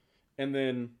too. And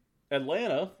then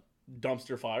Atlanta,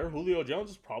 dumpster fire. Julio Jones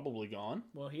is probably gone.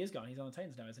 Well, he is gone. He's on the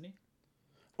Titans now, isn't he?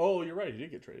 Oh, you're right. He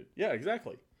did get traded. Yeah,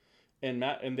 exactly. And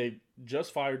they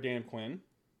just fired Dan Quinn.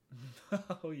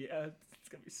 Oh, yeah. It's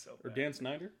going to be so bad. Or Dan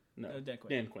Snyder? No. Dan Quinn.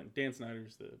 Dan Quinn. Dan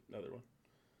Snyder's the other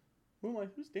one.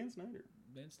 Who's Dan Snyder?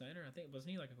 Dan Snyder? I think,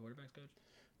 wasn't he like a quarterback's coach?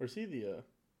 Or is he the...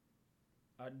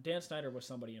 Dan Snyder was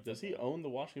somebody in football. Does he own the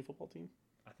Washington football team?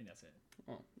 I think that's it.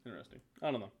 Oh, interesting. I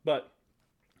don't know. But,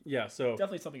 yeah, so...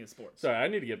 Definitely something in sports. Sorry,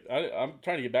 I'm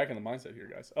trying to get back in the mindset here,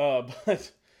 guys.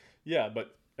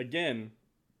 But again,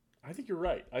 I think you're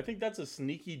right. I think that's a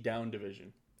sneaky down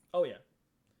division. Oh, yeah.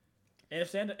 And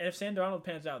if Sam Darnold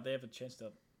pans out, they have a chance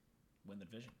to win the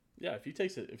division. Yeah, if he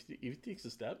takes a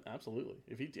step, absolutely.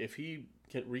 If he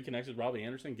reconnects with Robbie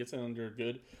Anderson, gets in under a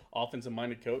good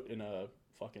offensive-minded coach in a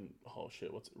fucking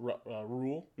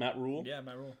Matt Rule? Yeah,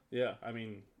 Matt Rule. Yeah, I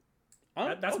mean,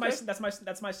 That's okay.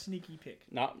 that's my sneaky pick.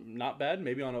 Not bad.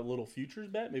 Maybe on a little futures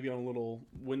bet. Maybe on a little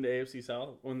win the NFC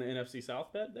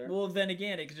South bet there. Well, then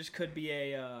again, it just could be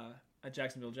a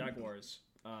Jacksonville Jaguars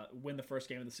win the first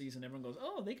game of the season. Everyone goes,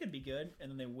 oh, they could be good, and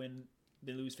then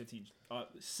they lose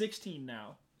 16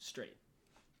 now straight.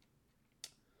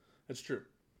 That's true.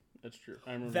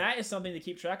 I remember That is something to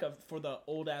keep track of for the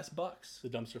old ass Bucks. the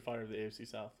dumpster fire of the AFC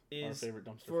South. Our favorite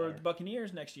dumpster for fire. the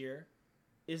Buccaneers next year.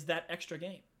 Is that extra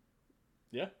game?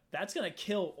 Yeah. That's gonna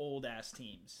kill old ass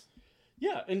teams.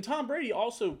 Yeah, and Tom Brady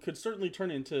also could certainly turn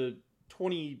into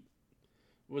 20.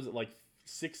 Was it like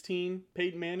 16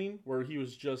 Peyton Manning, where he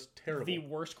was just terrible. The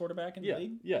worst quarterback in the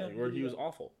league. Yeah, where he was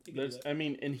awful. I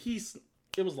mean, and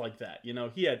it was like that. You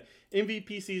know, he had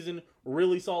MVP season,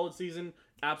 really solid season,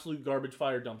 absolute garbage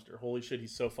fire dumpster. Holy shit,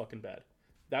 he's so fucking bad.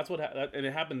 That's what and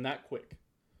it happened that quick,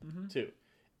 too.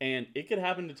 And it could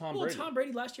happen to Tom Brady. Tom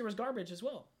Brady last year was garbage as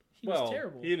well. He was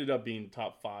terrible. He ended up being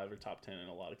top 5 or top 10 in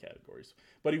a lot of categories.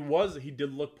 But he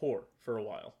did look poor for a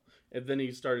while. And then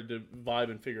he started to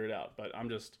vibe and figure it out. But I'm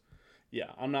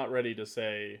not ready to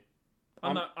say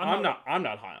I'm not high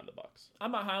on the Bucks.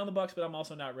 I'm not high on the Bucks, but I'm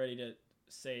also not ready to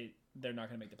say they're not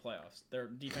going to make the playoffs. Their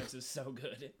defense is so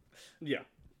good. Yeah.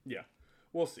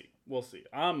 We'll see.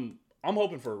 I'm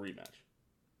hoping for a rematch.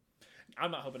 I'm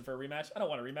not hoping for a rematch. I don't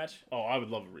want a rematch. Oh, I would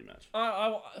love a rematch.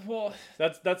 Well,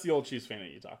 that's the old Chiefs fan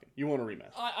in you talking. You want a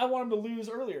rematch? I want him to lose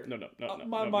earlier. No.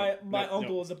 My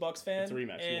uncle is a Bucks fan. It's a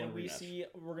rematch. And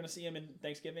we're gonna see him in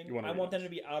Thanksgiving. I want them to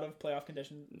be out of playoff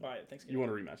condition by Thanksgiving. You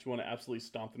want a rematch? You want to absolutely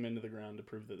stomp them into the ground to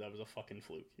prove that was a fucking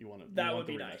fluke. That would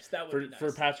be nice.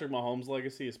 For Patrick Mahomes'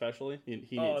 legacy, especially. He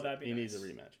needs a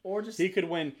rematch. Or just he could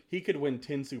win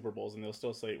 10 Super Bowls and they'll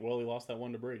still say, well, he lost that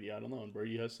one to Brady. I don't know, and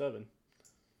Brady has 7.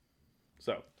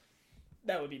 So.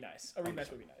 That would be nice. A rematch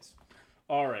would be nice.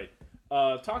 All right.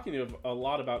 Talking of a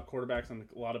lot about quarterbacks and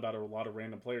a lot of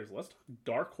random players, let's talk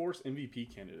dark horse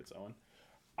MVP candidates, Owen.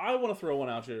 I want to throw one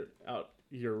out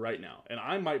here right now, and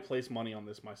I might place money on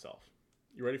this myself.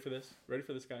 You ready for this? Ready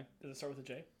for this guy? Does it start with a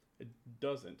J? It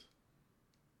doesn't.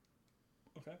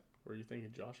 Okay. Were you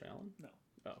thinking Josh Allen? No.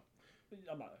 Oh.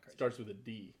 I'm not that crazy. Starts with a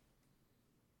D.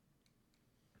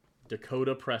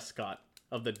 Dakota Prescott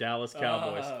of the Dallas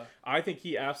Cowboys. I think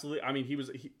he absolutely... I mean,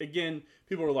 again,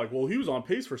 people were like, well, he was on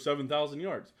pace for 7,000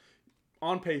 yards.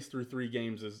 On pace through 3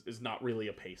 games is not really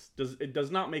a pace. It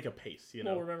does not make a pace, you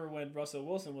know? Well, remember when Russell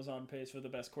Wilson was on pace for the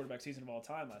best quarterback season of all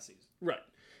time last season. Right.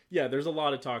 Yeah, there's a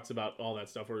lot of talks about all that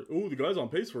stuff where, the guy's on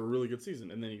pace for a really good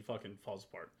season, and then he fucking falls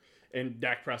apart. And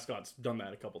Dak Prescott's done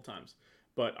that a couple times.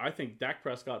 But I think Dak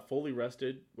Prescott fully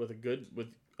rested with a good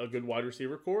wide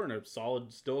receiver core and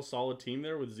still a solid team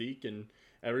there with Zeke and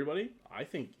everybody. I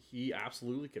think he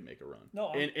absolutely can make a run.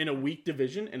 No, in a weak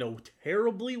division, in a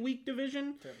terribly weak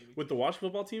division, with the Washington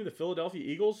football team, the Philadelphia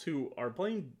Eagles, who are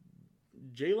playing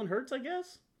Jalen Hurts, I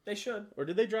guess. They should. Or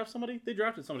did they draft somebody? They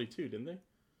drafted somebody too, didn't they?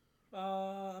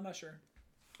 I'm not sure.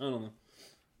 I don't know.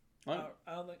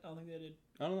 I don't think they did.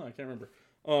 I don't know. I can't remember.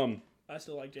 I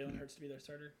still like Jalen Hurts to be their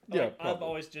starter. Yeah, I've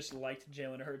always just liked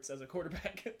Jalen Hurts as a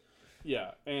quarterback.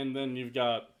 Yeah, and then you've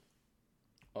got,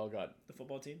 oh god, the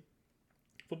football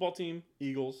team,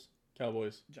 Eagles,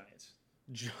 Cowboys, Giants.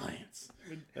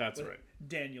 That's right.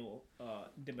 Daniel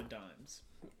Dimma Dimes.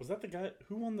 Was that the guy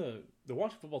who won the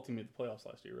Washington football team made the playoffs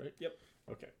last year, right? Yep.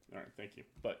 Okay. All right. Thank you.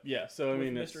 But yeah, so I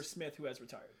mean, Mr. Smith, who has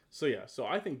retired. So yeah, so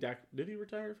I think Dak did he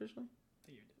retire officially? I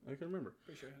think he did. I can remember.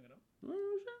 Pretty sure he hung it up.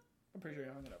 Oh shit. I'm pretty sure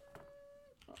he hung it up.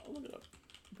 I'll look it up.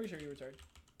 I'm pretty sure he retired.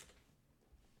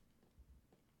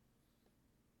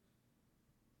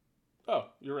 Oh,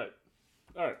 you're right.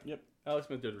 All right. Yep. Alex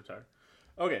Smith did retire.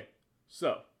 Okay.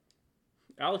 So,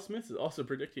 Alex Smith is also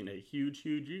predicting a huge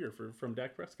year from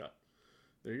Dak Prescott.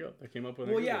 There you go. I came up with.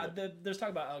 Well, yeah. There's talk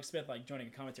about Alex Smith joining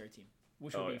a commentary team,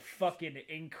 which would be fucking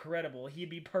incredible. He'd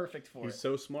be perfect for it. He's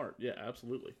so smart. Yeah,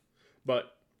 absolutely.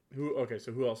 But who? Okay,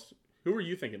 so who else? Who were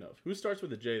you thinking of? Who starts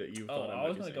with a J that you thought I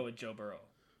was going to go with Joe Burrow.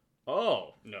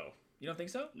 Oh no. You don't think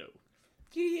so? No.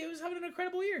 He was having an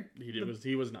incredible year.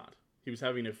 He was not. He was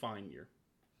having a fine year.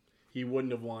 He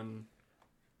wouldn't have won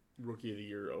Rookie of the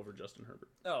Year over Justin Herbert.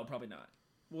 Oh, probably not.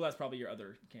 Well, that's probably your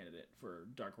other candidate for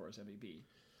Dark Horse MVP.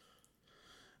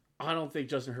 I don't think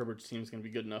Justin Herbert's team is going to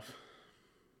be good enough.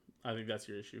 I think that's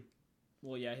your issue.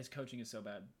 Well, yeah, his coaching is so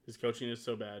bad. His coaching is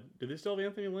so bad. Did they still have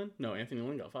Anthony Lynn? No, Anthony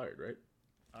Lynn got fired, right?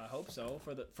 I hope so.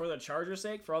 For the Chargers'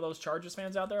 sake, for all those Chargers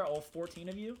fans out there, all 14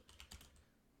 of you.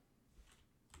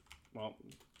 Well,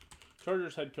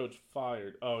 Chargers head coach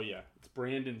fired. Oh, yeah. It's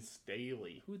Brandon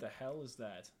Staley. Who the hell is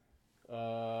that?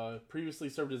 Previously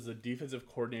served as the defensive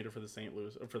coordinator for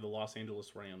the Los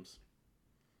Angeles Rams.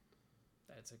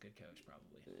 That That's a good coach,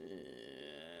 probably.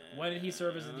 When did he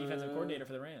serve as the defensive coordinator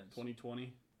for the Rams?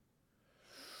 2020.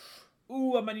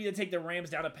 Ooh, I might need to take the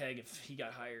Rams down a peg if he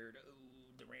got hired.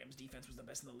 Ooh, the Rams defense was the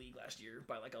best in the league last year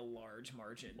by like a large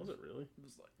margin. Was it really? It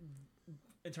was like,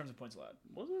 in terms of points allowed.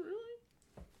 Was it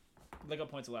really? Like a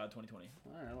points allowed 2020.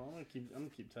 All right, well, I'm gonna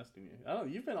keep testing you. I don't.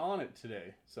 You've been on it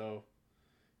today, so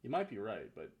you might be right,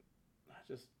 but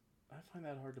I find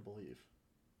that hard to believe.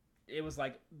 It was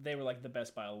like they were like the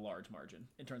best by a large margin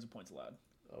in terms of points allowed.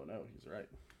 Oh no, he's right.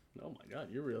 Oh my God,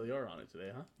 you really are on it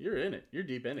today, huh? You're in it. You're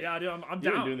deep in it. Yeah, dude, I'm You've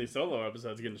down. been doing these solo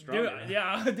episodes, getting stronger. Dude,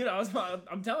 yeah, dude,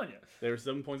 I'm telling you. They were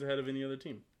 7 points ahead of any other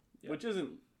team, Yeah. which isn't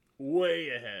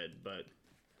way ahead, but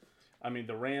I mean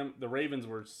the Ravens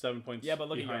were 7 points Yeah, but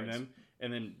look at behind yards. them,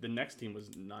 and then the next team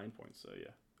was 9 points. So yeah.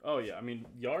 Oh yeah, I mean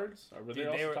yards. Were they Dude,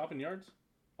 also they were- topping yards?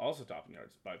 Also topping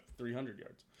yards by 300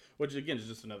 yards, which again is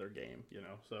just another game,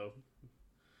 So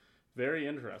very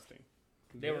interesting.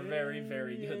 They were very,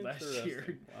 very good last year.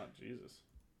 Interesting. Wow, Jesus.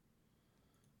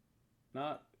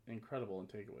 Not incredible in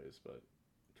takeaways, but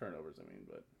turnovers. I mean,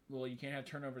 but Well, you can't have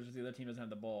turnovers if the other team doesn't have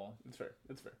the ball. it's fair.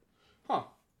 It's fair. Huh?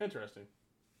 Interesting.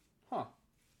 Huh?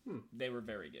 They were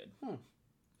very good.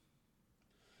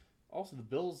 Also, the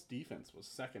Bills' defense was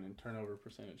second in turnover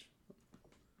percentage,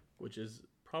 which is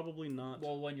probably not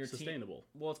Well, when your team, sustainable.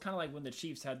 well, it's kind of like when the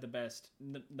Chiefs had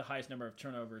the highest number of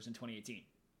turnovers in 2018,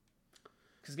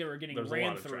 because they were getting There's a ran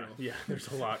lot of through. Yeah, there's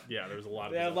a lot. Yeah, there's a lot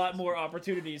of. They had a lot possessions. more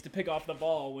opportunities to pick off the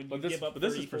ball when you give up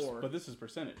 34. But this is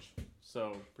percentage,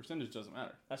 so percentage doesn't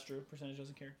matter. That's true. Percentage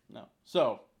doesn't care. No.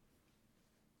 So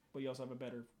But you also have a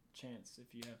better chance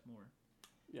if you have more.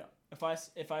 yeah, If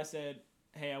I said,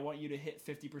 hey, I want you to hit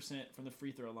 50% from the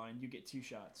free throw line, you get 2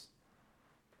 shots.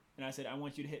 And I said, I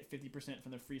want you to hit 50%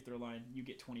 from the free throw line, you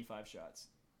get 25 shots.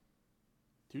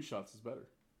 2 shots is better.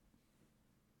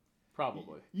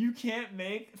 Probably. You can't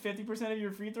make 50% of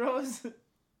your free throws?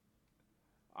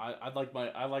 I like my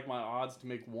odds to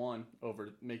make 1 over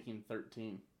making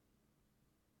 13.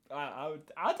 I'll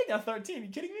take that 13. You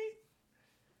kidding me?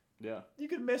 Yeah. You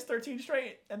could miss 13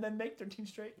 straight and then make 13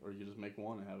 straight. Or you just make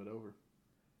 1 and have it over.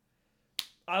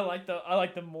 I like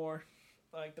the more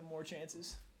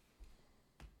chances.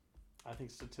 I think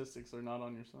statistics are not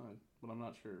on your side, but I'm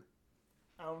not sure.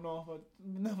 I don't know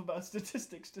enough about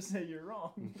statistics to say you're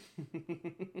wrong.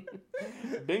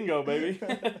 Bingo, baby.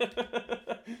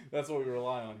 That's what we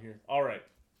rely on here. All right.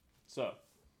 So,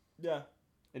 Yeah.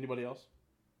 anybody else?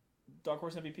 Dark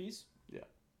horse MVPs?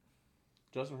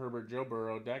 Justin Herbert, Joe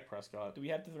Burrow, Dak Prescott. Do we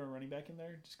have to throw a running back in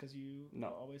there just because you No.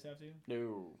 always have to?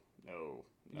 No.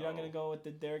 You're not going to go with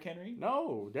the Derrick Henry?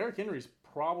 No, Derrick Henry's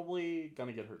probably going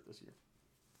to get hurt this year.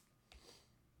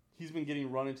 He's been getting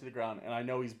run into the ground, and I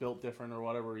know he's built different or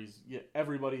whatever.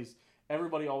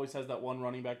 Everybody always has that one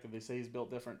running back that they say he's built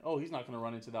different. Oh, he's not going to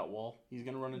run into that wall. He's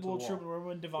going to run into the wall. True. Remember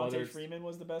when Devontae Freeman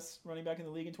was the best running back in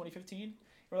the league in 2015?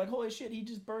 We're like, holy shit, he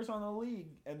just burst on the league,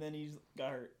 and then he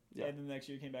got hurt. Yeah. And then the next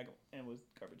year came back and was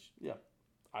garbage. Yeah.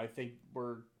 I think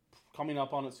we're coming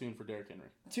up on it soon for Derrick Henry.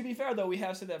 To be fair, though, we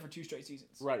have said that for 2 straight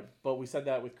seasons. Right, but we said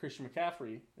that with Christian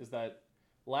McCaffrey, is that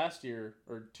last year,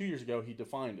 or 2 years ago, he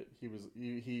defined it. He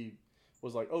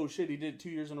was like, oh shit, he did 2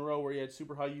 years in a row where he had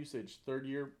super high usage. 3rd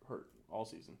year, hurt all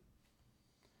season.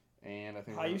 And I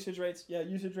think Usage rates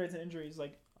and injuries,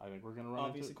 like, I think we're going to run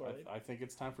obviously into it. correlate. I think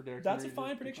it's time for Derrick that's Henry. a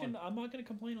fine prediction. I'm not going to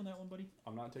complain on that one, buddy.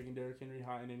 I'm not taking Derrick Henry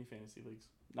high in any fantasy leagues.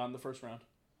 Not in the first round.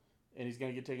 And he's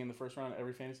going to get taken in the first round of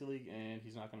every fantasy league, and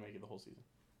he's not going to make it the whole season.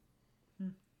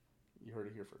 You heard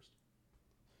it here first.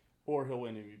 Or he'll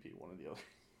win MVP, one or the other.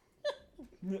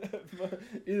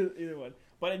 either one.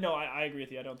 But no, I agree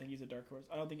with you. I don't think he's a dark horse.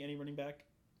 I don't think any running back,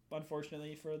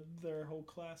 unfortunately, for their whole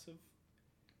class of...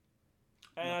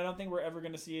 And I don't think we're ever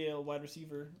going to see a wide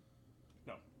receiver.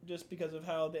 No. Just because of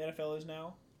how the NFL is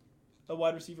now. A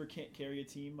wide receiver can't carry a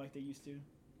team like they used to.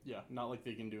 Yeah, not like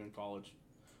they can do in college.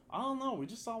 I don't know. We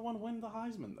just saw one win the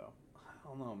Heisman, though. I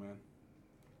don't know, man.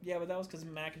 Yeah, but that was because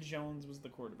Mac Jones was the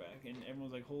quarterback. And everyone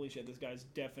was like, holy shit, this guy's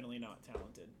definitely not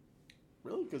talented.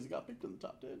 Really? Because he got picked in the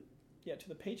top 10? Yeah, to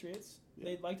the Patriots. Yeah.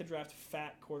 They'd like to draft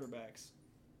fat quarterbacks.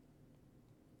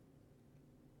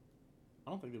 I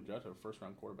don't think they've drafted a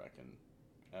first-round quarterback in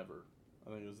ever.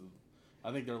 I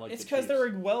think they're like It's the because Chiefs.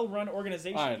 they're a well-run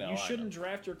organization. I know, You shouldn't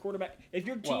draft your quarterback. If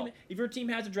your team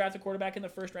has to draft a quarterback in the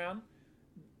first round,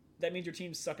 that means your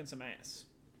team's sucking some ass.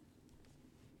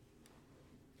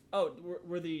 Oh,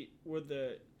 were the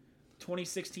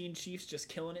 2016 Chiefs just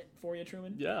killing it for you,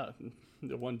 Truman? Yeah,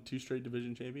 they won 2 straight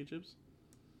division championships.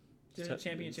 Division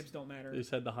championships don't matter. They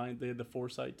just had they had the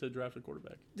foresight to draft a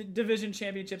quarterback. Division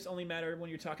championships only matter when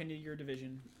you're talking to your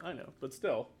division. I know, but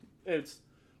still, it's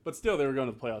But still, they were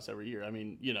going to the playoffs every year. I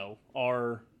mean, you know,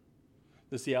 are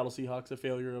the Seattle Seahawks a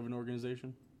failure of an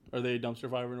organization? Are they a dumpster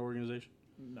fire of an organization?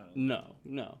 No.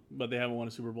 But they haven't won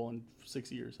a Super Bowl in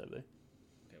 6 years, have they? Okay,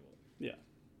 well, yeah.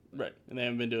 Right. And they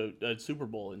haven't been to a Super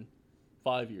Bowl in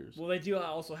 5 years. Well, they do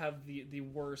also have the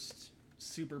worst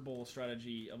Super Bowl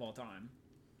strategy of all time.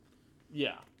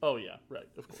 Yeah. Oh, yeah. Right.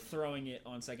 Of course. Throwing it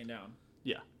on second down.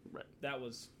 Yeah. Right. That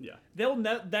was... Yeah.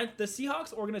 That the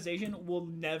Seahawks organization will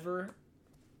never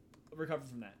recover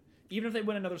from that. Even if they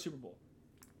win another Super Bowl.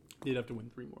 They'd have to win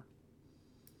 3 more.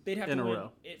 They'd have in to a win...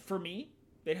 row. For me,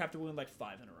 they'd have to win like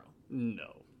 5 in a row.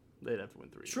 No. They'd have to win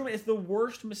 3. Truman, it's the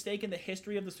worst mistake in the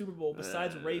history of the Super Bowl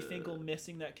besides Ray Finkel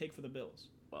missing that kick for the Bills.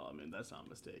 Well, I mean, that's not a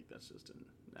mistake. That's just an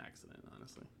accident,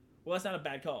 honestly. Well, that's not a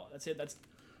bad call. That's it. That's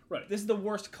right. This is the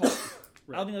worst call.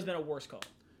 Right. I don't think there's been a worse call.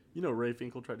 You know, Ray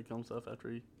Finkel tried to kill himself after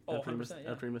he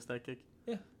missed that kick.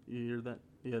 Yeah. You hear that?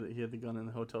 He had the gun in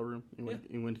the hotel room. He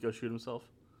went to go shoot himself,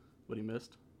 but he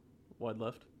missed. Wide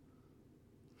left.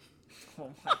 Oh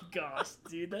my gosh,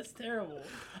 dude, that's terrible.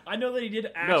 I know that he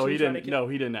did actually. No,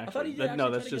 he didn't actually. I thought he did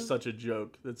actually that's just such a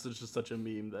joke. That's just such a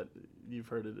meme that you've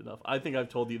heard it enough. I think I've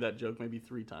told you that joke maybe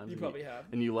 3 times. You probably have,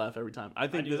 and you laugh every time. I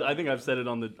think I've said it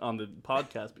on the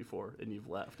podcast before, and you've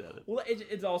laughed at it. Well,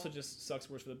 it also just sucks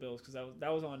worse for the Bills because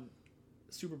that was on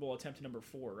Super Bowl attempt number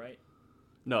 4, right?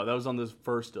 No, that was on this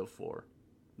first of 4.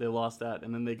 They lost that,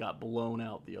 and then they got blown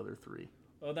out the other 3.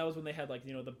 Oh, that was when they had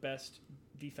the best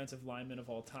defensive lineman of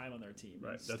all time on their team.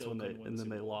 Right. That's when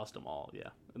they lost them all. Yeah,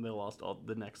 and they lost all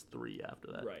the next 3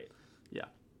 after that. Right. Yeah.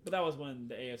 But that was when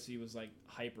the AFC was like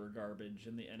hyper garbage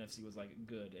and the NFC was like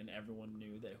good, and everyone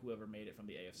knew that whoever made it from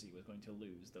the AFC was going to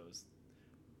lose those.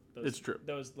 It's true.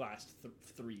 Those last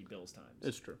 3 Bills times.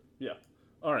 It's true. Yeah.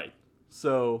 All right.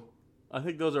 So, I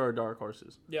think those are our dark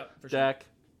horses. Yeah, for sure. Dak,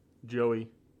 Joey,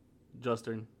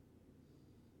 Justin.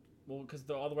 Well, because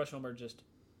all the rest of them are just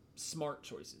smart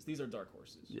choices. These are dark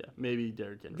horses. Yeah, maybe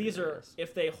Derrick Henry. These are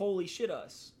if they holy shit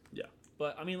us. Yeah.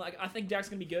 But I mean, I think Dak's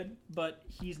gonna be good, but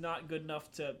he's not good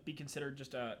enough to be considered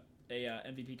just a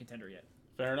MVP contender yet.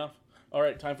 Fair enough. All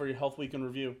right, time for your health week in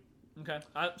review. Okay,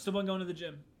 I've still been going to the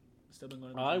gym.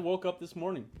 I woke up this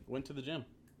morning, went to the gym.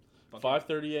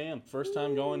 5:30 a.m. First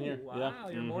time going here. Wow, yeah.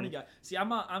 You're a morning guy. See,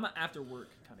 I'm an after work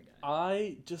kind of guy.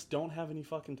 I just don't have any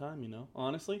fucking time,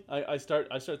 honestly. I start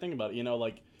thinking about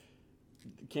it,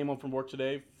 came home from work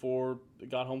today,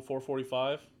 got home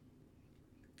 4:45.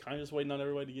 Kind of just waiting on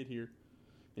everybody to get here,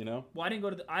 Well, I didn't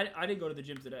go to the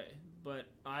gym today, but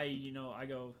I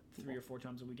go 3 or 4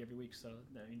 times a week every week. So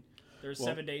I mean, there's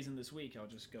 7 days in this week. I'll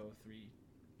just go 3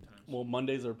 times. Well,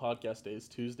 Mondays are podcast days.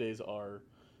 Tuesdays are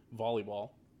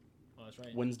volleyball. Oh, that's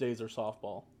right. Wednesdays are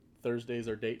softball. Thursdays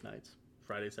are date nights.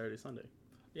 Friday, Saturday, Sunday.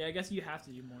 Yeah, I guess you have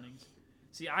to do mornings.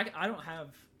 See, I don't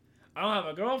have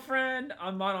a girlfriend.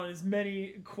 I'm not on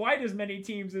quite as many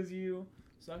teams as you,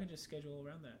 so I can just schedule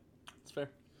around that. It's fair.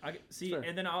 Fair.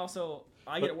 And then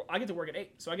I get to work at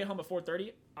 8, so I get home at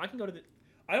 4:30. I can go to the.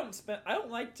 I'm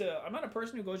not a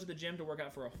person who goes to the gym to work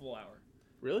out for a full hour.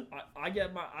 Really?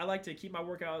 I like to keep my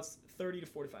workouts 30 to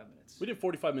 45 minutes. We did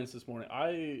 45 minutes this morning.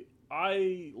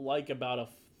 I like about a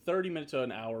 30-minute to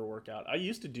an hour workout. I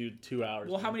used to do 2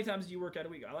 hours. Well, how many times do you work out a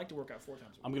week? I like to work out 4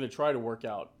 times a week. I'm going to try to work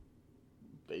out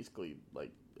basically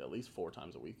at least 4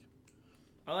 times a week.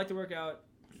 I like to work out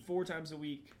 4 times a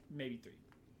week, maybe 3.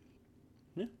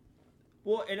 Yeah.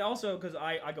 Well, and also because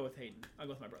I go with Hayden. I go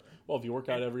with my brother. Well, if you work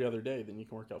out every other day, then you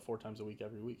can work out 4 times a week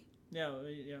every week. Yeah.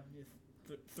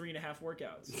 3.5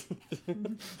 workouts.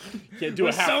 Can't do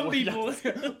a half some workout.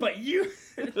 people, but you.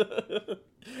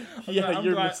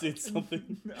 You're missing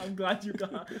something. I'm glad you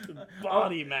got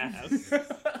body mass.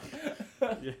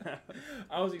 Yeah.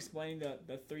 I was explaining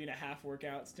the 3.5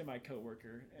 workouts to my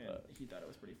coworker, and he thought it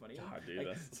was pretty funny. God,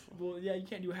 dude, well, yeah, you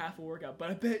can't do half a workout, but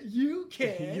I bet you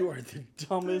can. You are the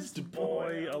dumbest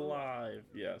boy alive.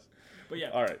 Yes. But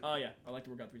yeah. All right. Yeah, I like to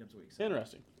work out 3 times a week. So.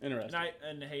 Interesting.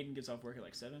 And Hayden gets off work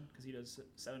at 7 because he does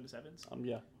 7 to 7s.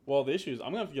 Yeah. Well, the issue is I'm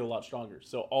gonna have to get a lot stronger.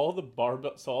 So all the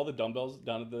dumbbells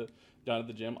down at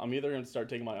the gym, I'm either gonna start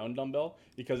taking my own dumbbell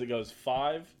because it goes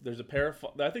 5. There's a pair of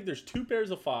I think there's 2 pairs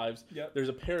of 5s. Yep. There's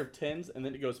a pair of 10s, and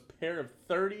then it goes pair of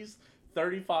 30s,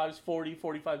 35s, 40,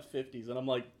 45s, 50s, and I'm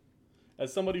like,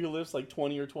 as somebody who lifts like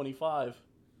 20 or 25,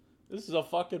 this is a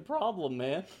fucking problem,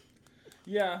 man.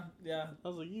 Yeah. I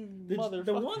was like, you motherfuckers.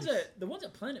 The ones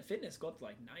at Planet Fitness go up to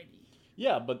like 90.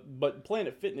 Yeah, but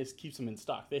Planet Fitness keeps them in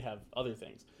stock. They have other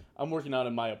things. I'm working out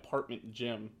in my apartment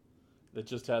gym that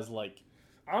just has like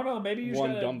I don't know, maybe you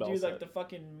should do set. like the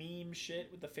fucking meme shit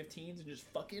with the 15s and just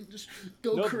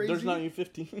go crazy. There's not even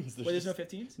 15s. There's no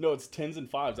 15s? No, it's 10s and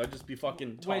 5s. I'd just be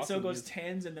fucking talking. Wait, so it goes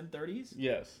 10s and then 30s?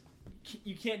 Yes.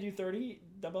 You can't do 30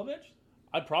 dumbbell bench?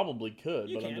 I probably could,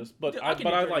 You but can. I'm just but I can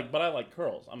do I 30. like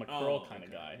curls. I'm a curl kind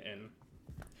of guy, and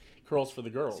curls for the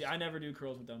girls. See, I never do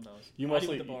curls with dumbbells. You I do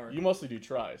mostly with the bar. you mostly do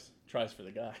tries for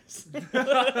the guys.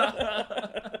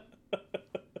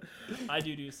 I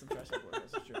do some tricep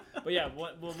workouts, that's true. But yeah,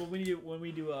 when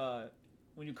we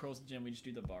do curls at the gym, we just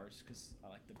do the bars because I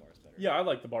like the bars better. Yeah, I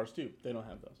like the bars too. They don't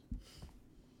have those.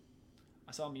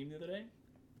 I saw a meme the other day,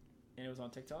 and it was on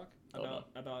TikTok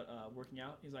about working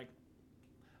out. He's like,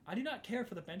 I do not care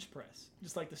for the bench press,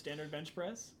 just like the standard bench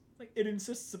press. Like, it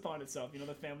insists upon itself, you know,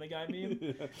 the Family Guy meme.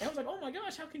 And I was like, oh my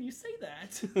gosh, how can you say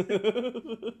that?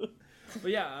 But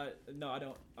yeah, no, I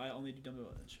don't. I only do dumbbell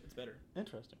bench. It's better.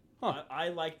 Interesting. Huh. I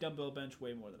like dumbbell bench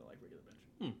way more than I like regular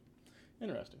bench.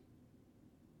 Interesting.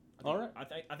 All right. I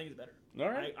think it's better. All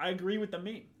right. I agree with the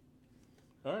meme.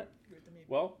 All right.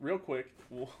 Well, real quick,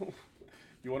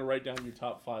 you want to write down your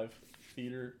top 5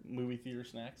 movie theater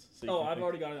snacks? So I've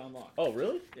already got it unlocked. Oh,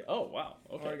 really? Yeah. Oh, wow.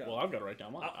 Okay. Well, I've got to write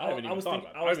down mine. I haven't I even was thought thinking,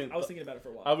 about it. I was thinking about it for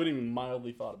a while. I haven't even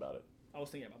mildly thought about it. I was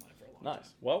thinking about mine for a long time.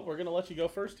 Nice. Well, we're gonna let you go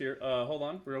first here. Hold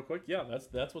on, real quick. Yeah,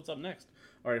 that's what's up next.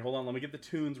 All right, hold on. Let me get the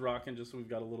tunes rocking, just so we've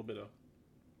got a little bit of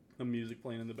the music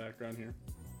playing in the background here.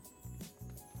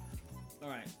 All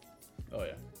right. Oh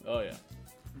yeah.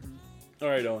 Mm-hmm. All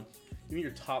right, Owen. Give me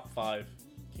your top 5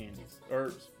 candies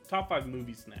or top 5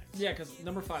 movie snacks. Yeah, because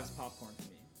number 5 is popcorn for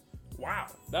me. Wow,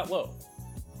 that low.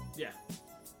 Yeah.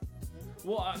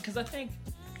 Well, because I think,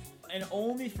 and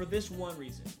only for this one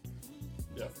reason,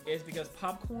 is because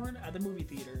popcorn at the movie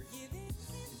theater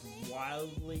is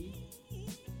wildly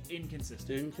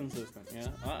inconsistent. Inconsistent,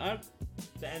 yeah.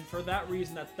 And for that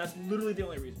reason, that's literally the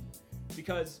only reason.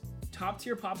 Because top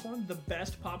tier popcorn, the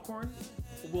best popcorn,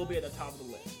 will be at the top of the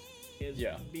list.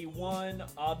 B1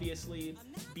 obviously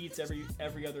beats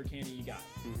every other candy you got.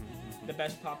 Mm-hmm. The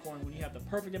best popcorn when you have the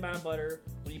perfect amount of butter,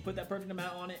 when you put that perfect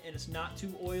amount on it and it's not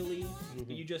too oily,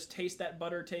 you just taste that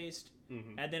butter taste,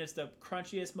 and then it's the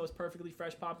crunchiest, most perfectly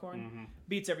fresh popcorn,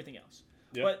 beats everything else.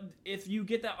 Yep. But if you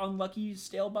get that unlucky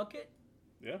stale bucket,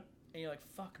 and you're like,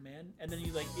 fuck, man. And then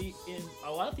you like eat in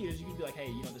a lot of theaters, you can be like, hey,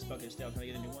 you know, this bucket is stale. Can I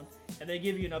get a new one? And they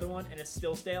give you another one, and it's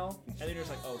still stale. And then you're just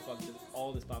like, oh, fuck,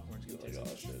 all this popcorn's going to taste oh,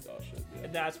 shit. Yeah.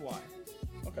 And that's why.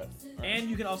 Okay. Right. And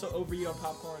you can also overeat on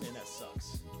popcorn, and that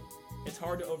sucks. It's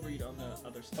hard to overeat on the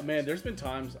other stuff. Man, there's been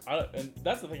times, and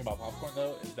that's the thing about popcorn,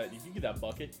 though, is that if you get that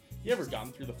bucket, you ever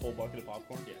gotten through the full bucket of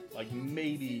popcorn? Yeah. Like,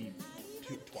 maybe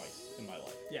twice in my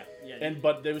life. Yeah.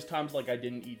 But there was times like I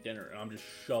didn't eat dinner and I'm just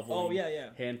shoveling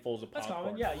handfuls of popcorn. That's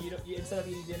common. Yeah, you instead of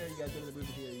eating dinner, you guys go to the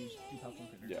movie theater, you just do popcorn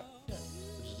dinner. Yeah.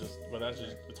 Which is just, but that's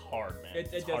just, it's hard, man.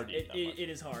 It's hard to eat that much. It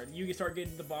is hard. You can start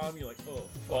getting to the bottom, you're like, oh.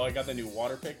 Well, I got the new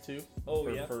water pick too. Oh,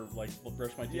 for like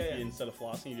brush my teeth instead of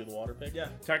flossing, you do the water pick. Yeah.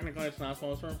 Technically, it's not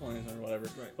supposed to influence or whatever.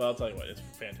 Right. But I'll tell you what, it's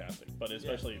fantastic. But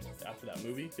especially after that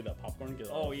movie, get that popcorn, get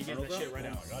all you get that shit right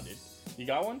out. Oh my god, dude. You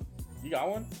got one? You got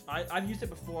one? I've used it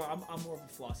before. I'm more of a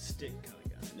floss stick kind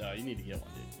of guy. No, you need to get one,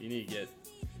 dude. You need to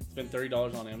spend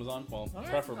 $30 on Amazon. Well,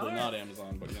 preferably not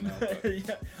Amazon, but you know.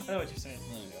 Yeah, I know what you're saying.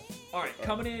 All right,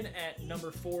 coming in at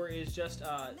number 4 is just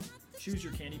choose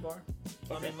your candy bar.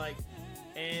 Okay. I mean, like,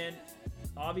 and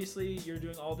obviously you're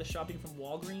doing all the shopping from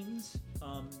Walgreens.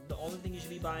 The only thing you should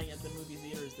be buying at the movie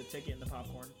theater is the ticket and the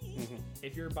popcorn. Mm-hmm.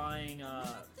 If you're buying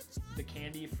the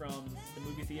candy from the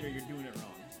movie theater, you're doing it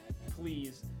wrong.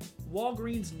 Please.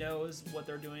 Walgreens knows what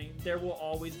they're doing. There will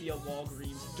always be a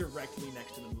Walgreens directly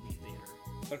next to the movie theater.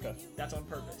 Okay. That's on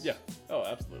purpose. Yeah. Oh,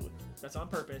 absolutely. That's on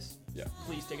purpose. Yeah.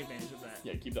 Please take advantage of that.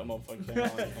 Yeah, keep that motherfucking thing on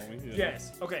you, homie.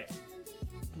 Yes. Okay.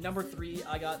 Number 3,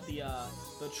 I got the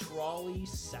Trolley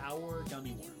sour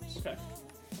gummy worms. Okay.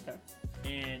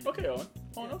 And okay, Owen.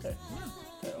 Okay.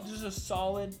 Yeah. Okay, just a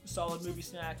solid movie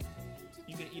snack.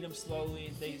 You can eat them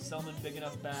slowly. They sell them in big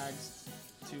enough bags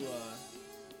to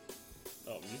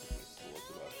Oh, you can look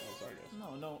at that. Oh, sorry,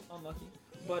 guys. No, unlucky.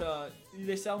 But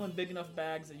they sell them in big enough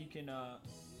bags that you can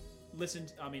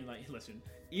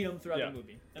eat them throughout the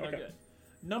movie, and they're good.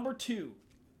 Number 2,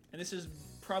 and this is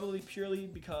probably purely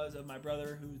because of my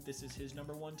brother, who this is his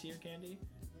number 1 tier candy,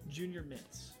 Junior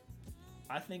Mints.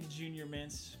 I think Junior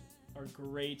Mints are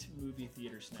great movie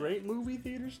theater snacks. Great movie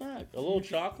theater snack. A little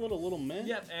chocolate, a little mint.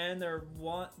 Yep, and they're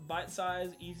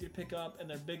bite-sized, easy to pick up, and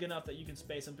they're big enough that you can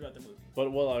space them throughout the movie.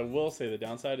 But what I will say, the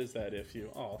downside is that if you...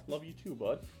 Oh, love you too,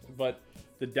 bud. But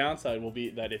the downside will be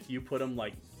that if you put them,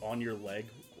 like, on your leg,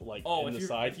 like, in the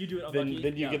side, if you do it unlucky,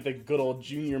 then you get the good old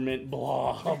Junior Mint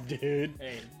blob, dude.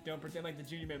 Hey, don't pretend like the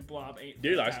Junior Mint blob ain't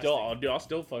Dude, fantastic. I'll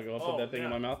still fuck up, put that thing in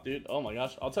my mouth, dude. Oh my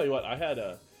gosh. I'll tell you what, I had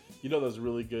You know those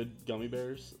really good gummy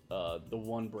bears? The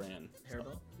one brand.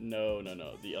 Haribo? No.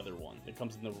 The other one. It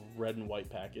comes in the red and white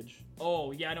package.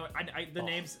 Oh, yeah, I know. The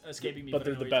name's escaping me. But I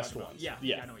they're know the what you're best talking about. ones. Yeah,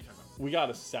 Yeah. I know what you're talking about. We got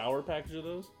a sour package of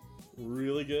those.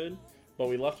 Really good. But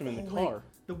we left them in the car.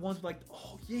 The ones like, I know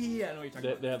what you're talking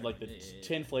about. They had like the Yeah.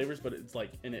 10 flavors, but it's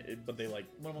like in it. But they like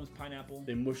One of them's pineapple.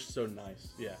 they mush so nice.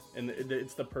 Yeah, and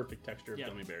it's the perfect texture of Yeah.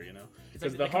 gummy bear. You know, It's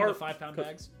like the they come in the Har- 5-pound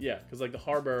bags. Yeah, because like the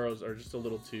Harbaros are just a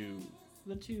little too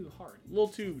Too hard.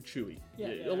 chewy.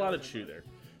 Yeah, a lot of chew there.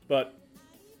 But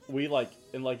we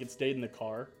it stayed in the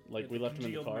car. Like It we left them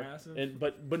in the congealed car. massive. And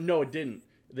but no, it didn't.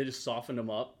 They just softened them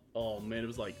up. Oh man, it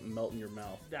was like melting your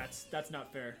mouth. That's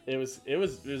not fair. It was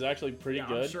actually pretty Yeah, I'm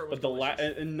good. sure it was but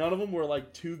delicious. and none of them were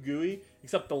like too gooey,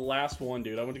 except the last one,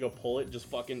 dude. I went to go pull it, just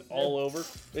fucking all over.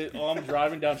 I'm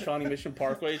driving down Shawnee Mission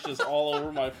Parkway, it's just all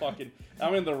over my fucking.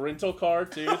 I'm in the rental car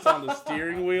too. It's on the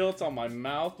steering wheel. It's on my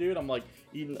mouth, dude. I'm like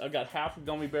eating. I got half a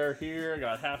gummy bear here. I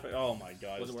got half. Oh my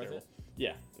god, Was it worth terrible. it?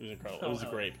 Yeah, it was incredible. Oh, It was a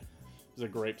hell grape. It was a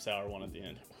grape sour one at the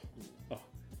end. Oh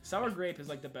Sour grape is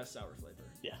like the best sour flavor.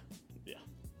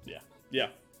 yeah,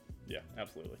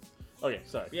 absolutely. Okay,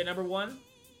 sorry. Yeah, number 1,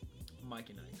 Mike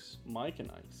and Ike's. Mike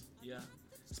and Ike's. Yeah,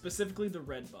 specifically the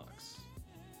red box.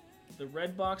 The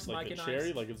red box Like Mike the and cherry,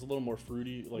 Ike's. like it's a little more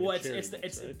fruity. Like Well, a it's cherry the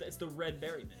mix, right? it's the red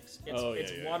berry mix.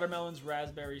 It's Yeah. watermelons,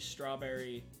 raspberry,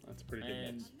 strawberry, That's a pretty good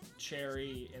and mix.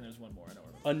 cherry, and there's one more I don't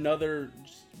remember. Another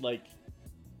like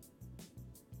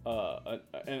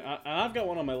and I've got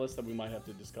one on my list that we might have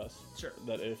to discuss. Sure.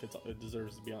 That if it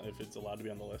deserves to be on, if it's allowed to be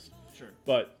on the list. Sure.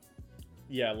 But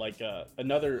yeah, like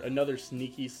another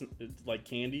sneaky like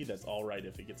candy that's all right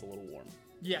if it gets a little warm.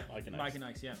 Yeah, Mike and Mike Ike's. and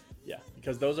Ike's, yeah. Yeah,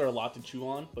 because those are a lot to chew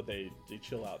on, but they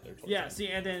chill out there. Yeah, see,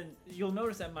 and then you'll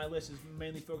notice that my list is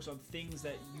mainly focused on things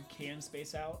that you can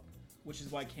space out, which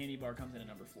is why candy bar comes in at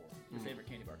number 4. Your favorite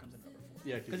candy bar comes in at number 4.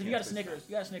 Yeah, Because if you got a Snickers,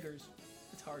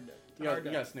 it's hard to.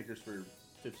 you got Snickers for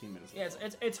 15 minutes. Yeah,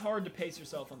 it's hard to pace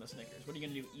yourself on the Snickers. What are you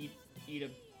gonna do? Eat a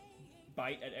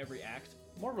bite at every act?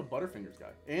 More of a Butterfingers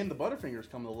guy, and the Butterfingers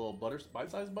come with a little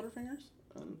bite-sized Butterfingers.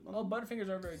 Oh, Butterfingers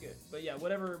are very good, but yeah,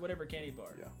 whatever candy bar.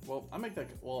 Yeah. Well, I make that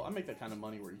kind of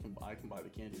money where I can buy the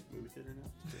candy at the movie theater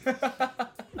now.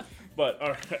 But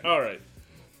all right.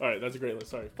 That's a great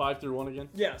list. Sorry, 5 through 1 again.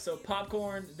 Yeah, so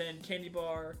popcorn, then candy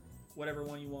bar, whatever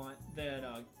one you want, then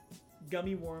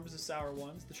gummy worms, the sour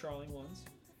ones, the Charling ones,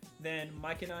 then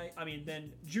then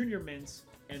Junior Mints,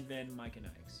 and then Mike and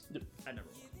Ike's. Yep. At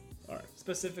number 1. All right.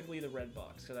 Specifically the red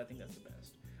box, because I think that's the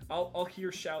best. I'll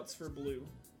hear shouts for blue,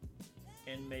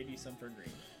 and maybe some for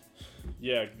green.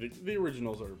 Yeah, the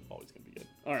originals are always gonna be good.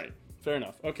 All right, fair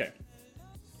enough. Okay.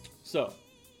 So,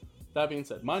 that being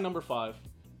said, my number 5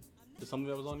 is something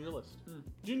that was on your list.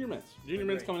 Junior Mints. Junior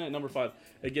Mints coming in at number 5.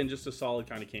 Again, just a solid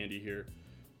kind of candy here.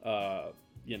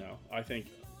 I think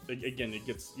again it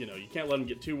gets you can't let them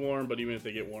get too warm, but even if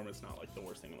they get warm, it's not like the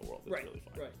worst thing in the world. It's really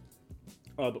fine.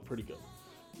 Right. But pretty good.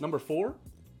 Number 4,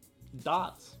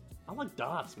 Dots. I like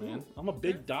Dots, man. I'm a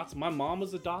big Dots. My mom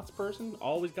was a Dots person.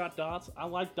 Always got Dots. I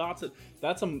like Dots.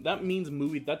 That means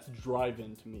movie. That's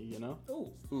drive-in to me.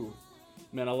 Ooh.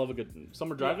 Man, I love a good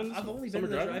summer drive-in. I've only been to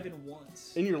the drive-in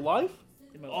once. In your life?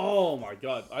 In my life. Oh my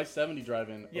God! I-70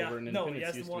 drive-in over in Independence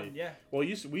that's used the one. to be. Yeah. Well,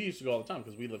 we used to go all the time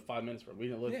because we live 5 minutes from. We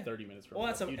didn't live 30 minutes from. Well,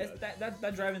 like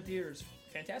that drive-in theater is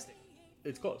fantastic.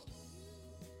 It's closed.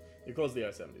 They closed the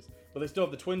I-70s, but they still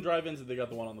have the twin drive-ins, and they got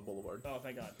the one on the boulevard. Oh,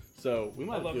 thank God. So we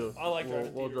might do I like a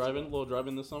little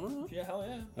drive-in this summer. Huh? Yeah, hell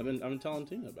yeah. I've been telling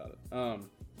Tina about it.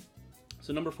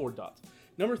 So number 4, Dots.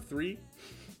 Number 3.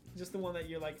 Just the one that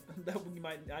you're like that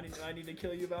I need to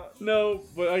kill you about. No,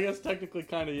 but I guess technically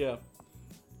kind of yeah.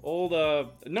 Old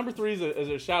number 3 is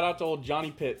a shout out to old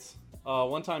Johnny Pitts.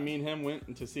 One time me and him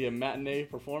went to see a matinee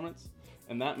performance,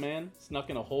 and that man snuck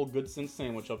in a whole Good Sense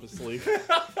sandwich up his sleeve.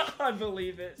 I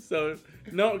believe it. So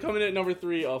no, coming in at number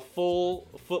 3, a full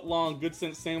foot-long Good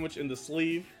Sense sandwich in the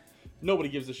sleeve. Nobody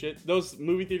gives a shit. Those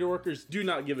movie theater workers do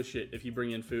not give a shit if you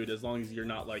bring in food, as long as you're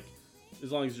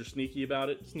sneaky about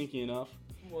it, sneaky enough.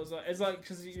 Well, it's like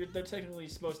because they're technically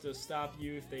supposed to stop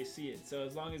you if they see it. So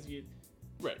as long as you.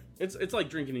 Right. It's like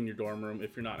drinking in your dorm room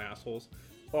if you're not assholes.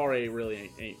 RA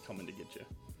really ain't coming to get you.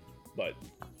 But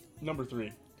number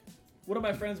 3. One of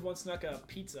my friends once snuck a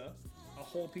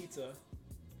whole pizza.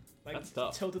 Like That's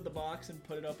tough. Tilted the box and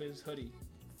put it up his hoodie.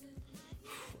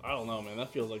 I don't know, man.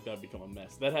 That feels like that'd become a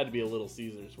mess. That had to be a Little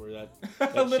Caesars where that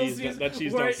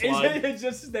cheese where don't slide. It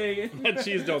just stay. That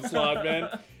cheese don't slide,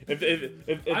 man. If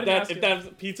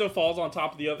that pizza falls on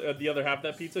top of the other half of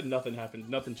that pizza, nothing happens.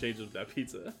 Nothing changes with that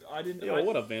pizza. I didn't. Yo,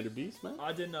 what up, Vanderbeest, man?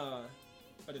 I didn't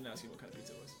ask you what kind of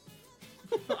pizza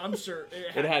it I'm sure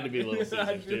It had to be Little It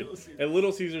had Caesars, to be dude. Little Caesars. And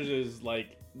Little Caesars is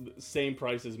like same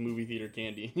price as movie theater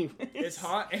candy. It's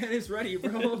hot and it's ready,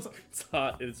 bro. It's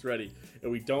hot and it's ready.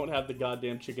 And we don't have the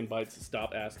goddamn chicken bites.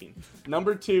 Stop asking.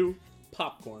 Number 2,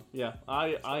 popcorn. Yeah,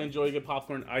 I enjoy good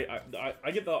popcorn. I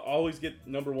always get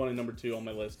number 1 and number 2 on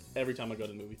my list every time I go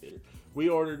to the movie theater. We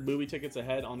ordered movie tickets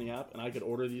ahead on the app, and I could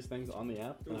order these things on the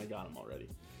app, and I got them already.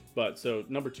 But so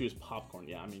number 2 is popcorn.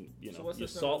 Yeah, I mean, you know, So what's you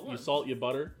this number salt, one? you salt, you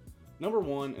butter. Number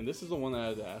 1, and this is the one that I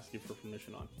had to ask you for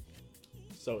permission on.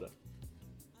 Soda.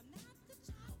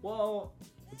 Well,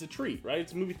 It's a treat, right?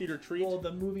 It's a movie theater treat. well,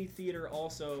 the movie theater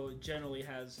also generally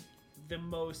has the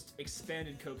most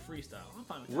expanded Coke freestyle. I'm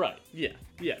fine with that. Right.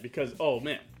 Yeah. Because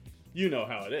man, you know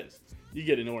how it is. You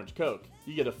get an orange Coke.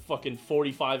 You get a fucking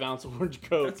 45-ounce orange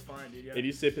Coke. That's fine, dude. Yeah. And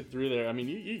you sip it through there. I mean,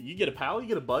 you get a pal, you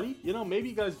get a buddy. You know, maybe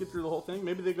you guys get through the whole thing.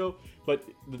 Maybe they go. But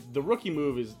the rookie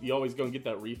move is you always go and get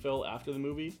that refill after the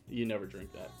movie. You never drink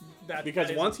that. Because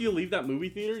that is- once you leave that movie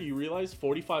theater, you realize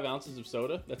 45 ounces of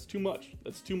soda, that's too much.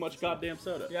 That's too much goddamn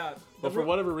soda. Yeah. But for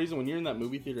whatever reason, when you're in that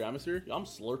movie theater atmosphere, I'm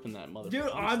slurping that motherfucker. Dude,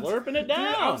 I'm slurping it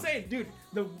down. Dude, I'm saying, dude,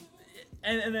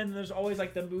 and then there's always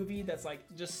like the movie that's like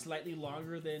just slightly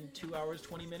longer than 2 hours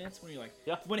 20 minutes when you're like,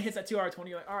 Yeah. when it hits that 2 hour 20,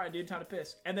 you're like, all right, dude, time to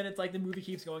piss. And then it's like the movie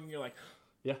keeps going, and you're like,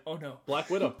 Yeah. oh no. Black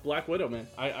Widow, man.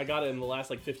 I got it in the last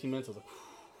like 15 minutes. I was like,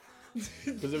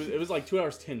 because it was like 2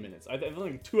 hours 10 minutes. I think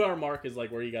like 2 hour mark is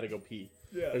like where you got to go pee.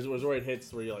 Yeah. There's where it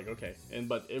hits where you're like, okay.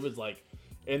 But it was like,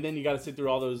 and then you got to sit through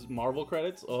all those Marvel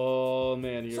credits. Oh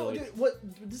man, you're So, like. dude,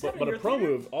 what? Does But a pro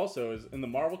move also is in the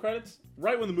Marvel credits.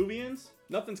 Right when the movie ends,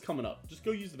 nothing's coming up. Just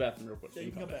go use the bathroom real quick. Yeah,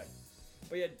 you can come back.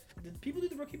 But yeah, did people do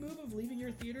the rookie move of leaving your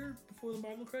theater before the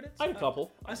Marvel credits? I had a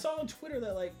couple. I saw on Twitter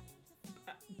that like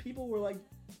people were like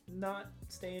not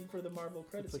staying for the Marvel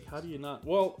credits. It's like, how do you not?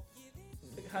 Well,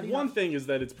 Like, how do you one not- thing is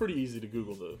that it's pretty easy to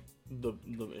Google the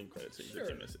end credits if Sure.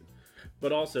 you miss it.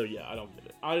 But also, yeah, I don't get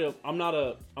it. I'm not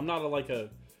a like a.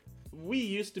 We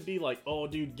used to be like, oh,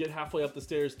 dude, get halfway up the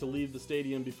stairs to leave the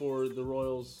stadium before the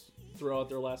Royals throw out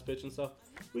their last pitch and stuff.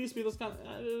 We used to be those kind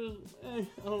of. I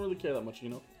don't really care that much, you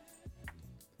know.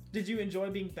 Did you enjoy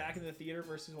being back in the theater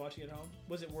versus watching at home?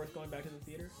 Was it worth going back to the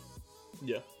theater?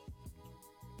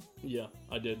 Yeah,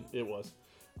 I did. It was.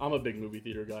 I'm a big movie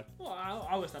theater guy. Well, I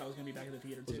always thought I was gonna be back in the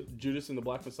theater Was too. it Judas and the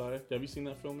Black Messiah? Have you seen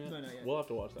that film yet? No, not yet. We'll have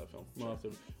to watch that film. We'll have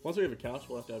to. Once we have a couch,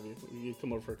 we'll have to have you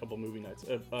come over for a couple movie nights.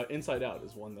 Inside Out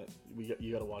is one that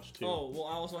you got to watch too. Oh well,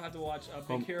 I also have to watch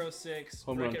Big Hero 6,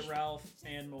 Home Wreck-It Run. Ralph,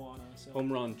 and Moana. So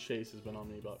Home Run Chase has been on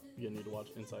me about you need to watch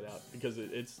Inside Out because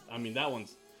it's. I mean that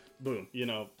one's boom. You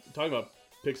know, talking about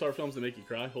Pixar films that make you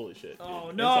cry. Holy shit. Oh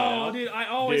dude. no, Inside Out, dude! I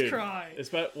always dude, cry.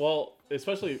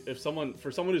 Especially if someone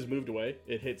who's moved away,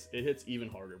 it hits even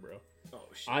harder, bro. Oh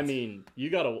shit! I mean, you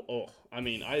gotta. Oh, I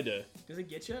mean, I had to. Does it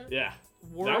get you? Yeah.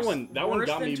 Worse, that one worse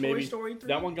got than me Toy maybe. Story 3?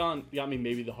 That one got me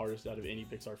maybe the hardest out of any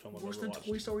Pixar film I've Worse ever than watched.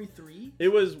 Toy Story 3? It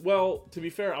was to be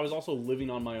fair, I was also living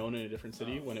on my own in a different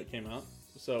city Oh. when it came out.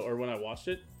 Or when I watched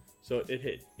it. So it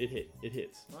hits.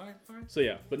 All right. So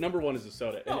yeah, but number 1 is the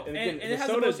soda. No, and and again, it the has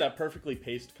the soda is most- that perfectly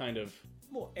paced kind of.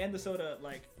 Well, and the soda,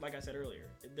 like I said earlier,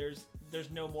 there's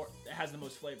no more. It has the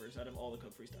most flavors out of all the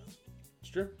Coke freestyles. It's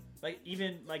true. Like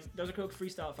even like there's a Coke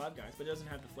freestyle at Five Guys, but it doesn't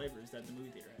have the flavors that the movie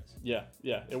theater has.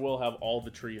 Yeah. It will have all the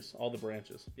trees, all the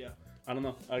branches. Yeah, I don't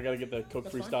know. I gotta get the Coke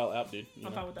That's fine. Freestyle app, dude. You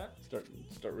I'm know? fine with that.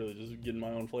 Start really just getting my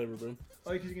own flavor, bro.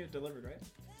 Oh, because you get it delivered, right?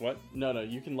 What? No.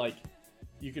 You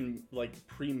can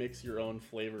pre-mix your own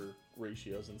flavor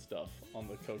ratios and stuff on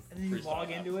the Coke. And then you Freestyle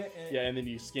log app. into it. And Yeah, and then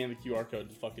you scan the QR code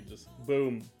and fucking just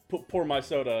boom, pour my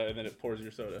soda, and then it pours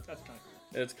your soda. That's kind of cool.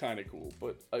 It's kind of cool,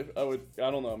 but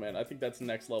I don't know, man. I think that's the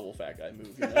next level fat guy move.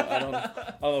 You know? I don't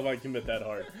know if I can commit that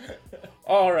hard.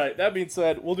 All right. That being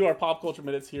said, we'll do our pop culture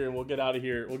minutes here, and we'll get out of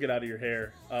here. We'll get out of your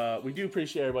hair. We do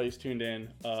appreciate everybody's tuned in.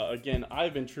 Again,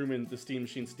 I've been Truman, the Steam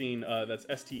Machine Steen. That's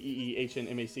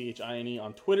SteeHnMachine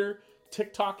on Twitter,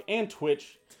 TikTok, and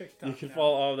Twitch. TikTok You can now.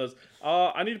 follow all of those.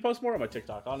 I need to post more on my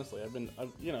TikTok. Honestly,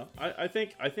 I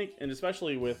think, and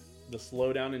especially with the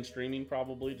slowdown in streaming,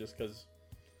 probably just because.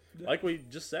 Like we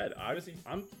just said,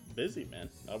 I'm busy, man.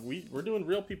 We're doing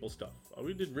real people stuff.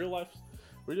 We did real life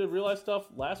stuff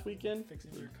last weekend,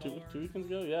 Fixing your two car. weekends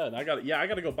ago. Yeah, and I got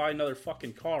to go buy another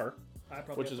fucking car, I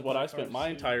probably which have is to what buy I spent cars my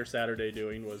soon. entire Saturday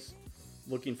doing was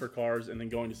looking for cars and then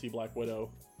going to see Black Widow.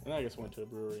 And I guess went to a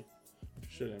brewery.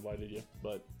 Should have invited you,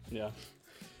 but yeah.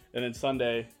 And then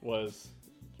Sunday was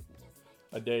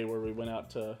a day where we went out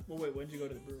to Well, wait. When did you go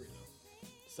to the brewery though?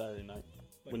 Saturday night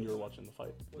Like when you were what watching the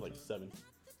fight, what like time? 7.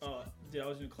 Oh, dude, I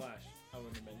was doing Clash. I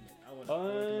wouldn't have been. I wouldn't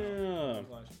have been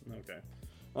Clash. Okay.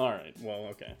 All right. Well,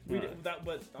 okay. We All did right. that,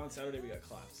 but on Saturday we got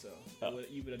Clash, so Oh.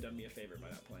 you would have done me a favor by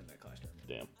not playing that Clash tournament.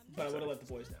 Damn. But I would have let the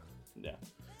boys down. Yeah.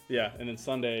 Yeah, and then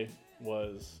Sunday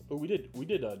was... Oh, we did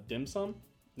dim sum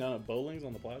down at Bowling's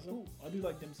on the plaza. Ooh, I do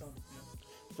like dim sum.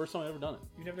 Yeah. First time I've ever done it.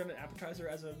 You've never done an appetizer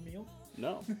as a meal?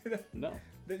 No. No.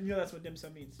 You know that's what dim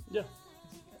sum means. Yeah.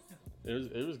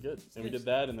 It was good. And we did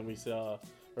that, and then we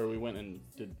went and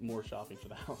did more shopping for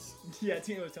the house. Yeah,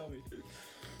 Tina was telling me.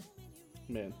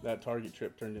 Man, that Target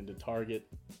trip turned into Target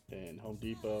and Home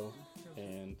Depot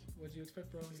and... What'd you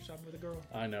expect, bro? You're shopping with a girl.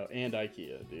 I know, and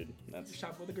IKEA, dude. That's You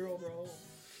shop with a girl, bro.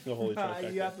 the holy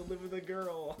trifecta. You have to live with a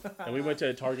girl. And we went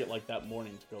to Target like that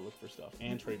morning to go look for stuff,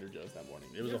 and Trader Joe's that morning.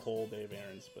 It was a whole day of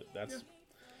errands, but that's... Yeah.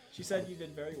 She said you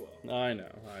did very well. I know.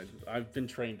 I've been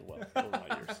trained well over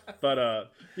my years. But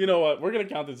you know what? We're going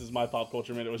to count this as my pop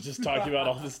culture minute. It was just talking about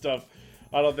all this stuff.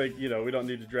 I don't think, we don't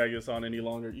need to drag this on any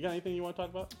longer. You got anything you want to talk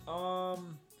about?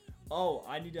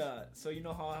 I need to... So you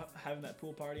know how I'm having that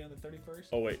pool party on the 31st?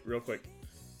 Oh, wait. Real quick.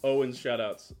 Owen's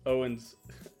shoutouts.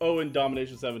 Owen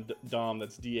Domination 7 Dom.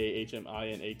 That's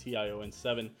DAHMINATION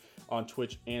 7 on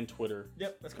Twitch and Twitter.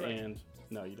 Yep, that's correct. And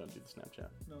no, you don't do the Snapchat.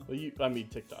 No. Well,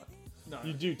 TikTok. No.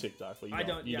 You do TikTok, but I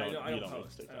don't. You I don't don't make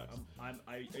post. TikToks.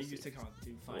 I use TikTok to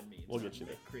find memes. We'll get you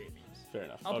there. Create memes. Fair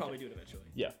enough. I'll Okay. probably do it eventually.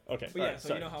 Yeah. Okay. But All yeah, right. so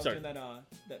Sorry. you know how I was Sorry. doing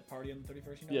that party on the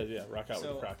 31st? You know? Yeah. Rock out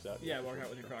with the Crocs out. Yeah, rock out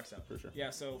with your Crocs out. For sure. Yeah.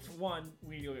 So for one,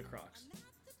 we need to go get Crocs.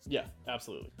 Yeah,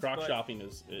 absolutely. Croc shopping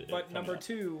is. But number up.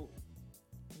 2,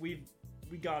 we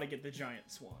gotta get the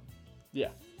giant swan.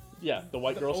 Yeah, the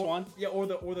white girl swan. Yeah, or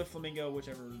the flamingo,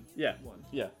 whichever. Yeah. One.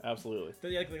 Yeah, absolutely.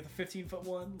 Like the 15-foot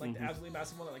one, like the absolutely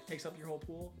massive one that like takes up your whole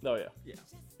pool. Oh yeah. Yeah.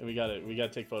 And we gotta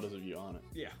take photos of you on it.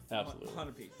 Yeah. Absolutely.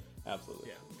 100p. Absolutely.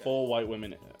 Yeah. Full white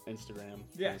women Instagram kind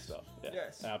of Yes. stuff. Yeah.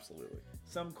 Yes. Absolutely.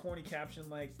 Some corny caption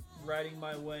like "riding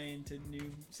my way into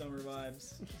new summer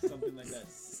vibes," something like that.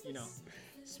 You know.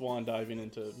 Swan diving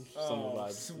into summer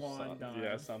vibes. Swan dive.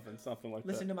 Yeah, something like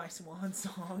Listen that. to my swan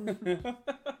song. Sing it.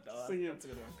 That's a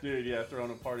good one. Dude, yeah,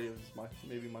 throwing a party is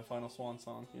maybe my final swan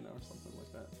song, or something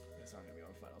like that. It's not gonna be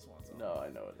on Final Swan song. No, I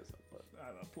know it isn't, but I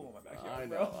have a pool in my backyard, I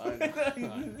bro.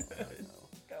 know.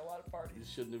 Got a lot of You parties.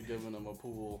 shouldn't have given him a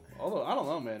pool. Although I don't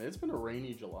know, man. It's been a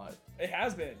rainy July. It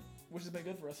has been, which has been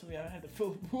good for us. So we haven't had to fill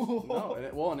the pool.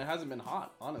 No, and it hasn't been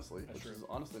hot, honestly, which true. is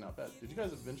honestly not bad. Did you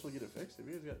guys eventually get it fixed? Have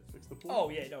you guys fixed the pool? Oh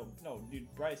yeah, no,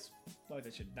 dude, Bryce knocked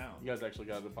that shit down. You guys actually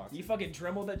got it epoxy. He fucking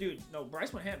dremeled that dude. No,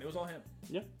 Bryce went ham. It was all him.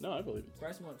 Yeah, no, I believe it.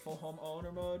 Bryce went full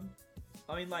homeowner mode.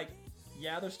 I mean, like,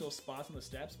 yeah, there's still spots on the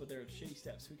steps, but they're shitty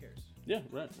steps. Who cares? Yeah,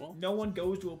 right. Well, No one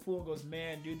goes to a pool and goes,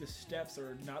 man, dude, the steps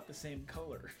are not the same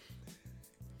color.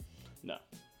 no.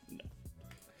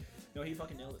 No, he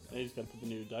fucking nailed it. They just got to put the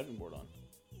new diving board on.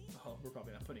 Oh, we're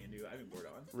probably not putting a new diving board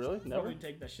on. Really? Never? Probably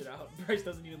take that shit out. Bryce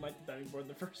doesn't even like the diving board in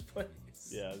the first place.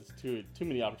 Yeah, it's too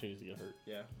many opportunities to get hurt.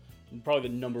 Yeah. Probably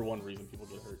the number one reason people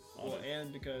get hurt. on Well, it.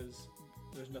 and because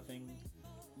there's nothing.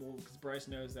 Well, because Bryce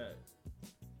knows that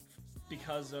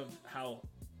because of how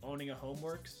owning a home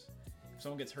works, if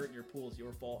someone gets hurt in your pool, it's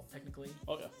your fault technically.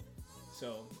 Oh yeah,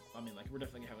 So I mean, like, we're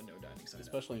definitely having no diving sign.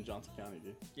 especially in Johnson County,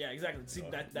 dude. Yeah, exactly. See,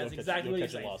 You'll that's catch- exactly you'll what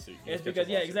catch you're a saying. lawsuit. You'll It's catch a because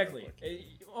lawsuit exactly. real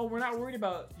quick. We're not worried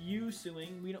about you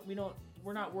suing.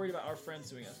 We're not worried about our friends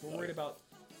suing us. We're worried about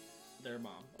their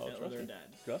mom or trust their me. dad.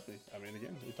 Trust me. I mean,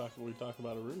 again, we talk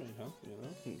about a roommate, huh?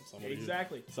 Somebody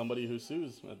Exactly. somebody who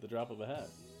sues at the drop of a hat.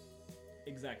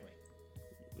 Exactly.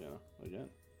 Again.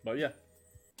 But yeah,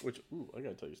 I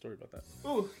gotta tell you a story about that.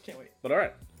 Ooh, can't wait. But all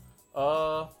right,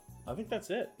 I think that's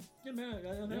it. Yeah, man, I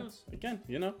got nothing else. Again,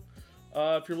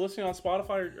 if you're listening on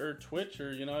Spotify or Twitch,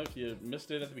 or if you missed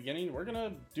it at the beginning, we're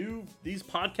gonna do these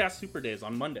podcast super days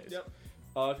on Mondays. Yep.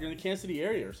 If you're in the Kansas City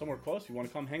area or somewhere close, you want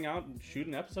to come hang out and shoot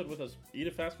an episode with us, eat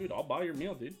a fast food, I'll buy your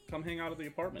meal, dude. Come hang out at the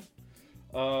apartment.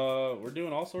 We're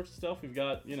doing all sorts of stuff. We've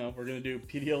got, we're gonna do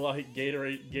Pedialyte,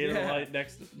 Gatorade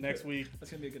next week.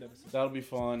 That's gonna be a good episode. That'll be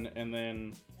fun. And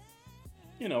then,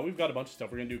 we've got a bunch of stuff.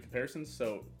 We're gonna do comparisons.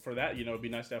 So for that, it'd be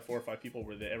nice to have 4 or 5 people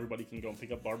where everybody can go and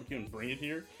pick up barbecue and bring it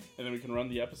here, and then we can run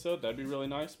the episode. That'd be really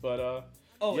nice. But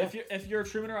yeah. if you're a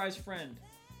Truman or I's friend,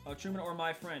 Truman or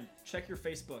my friend, check your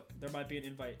Facebook. There might be an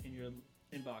invite in your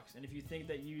inbox, and if you think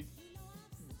that you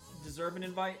deserve an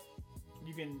invite,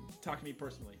 you can talk to me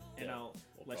personally, and I'll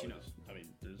let you know.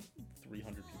 There's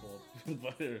 300 people,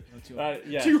 but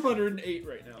 208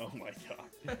 right now. Oh my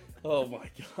god. Oh my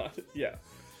god. Yeah.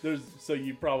 So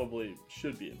you probably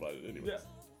should be invited anyways.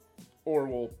 Yeah. Or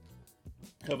we'll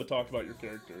have a talk about your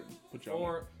character and put you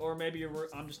on. Or maybe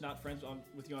I'm just not friends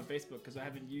with you on Facebook because I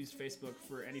haven't used Facebook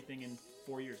for anything in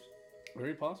 4 years.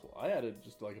 Very possible. I added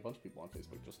just like a bunch of people on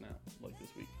Facebook just now, like this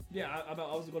week. Yeah, I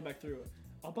was going back through it.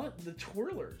 About the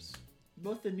twirlers.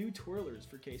 Both the new twirlers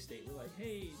for K-State were like,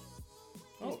 hey,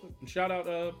 Oh, and shout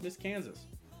out Miss Kansas.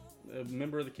 a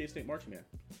member of the K-State Marching Band.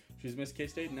 She's Miss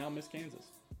K-State and now Miss Kansas.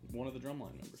 One of the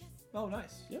drumline members. Oh,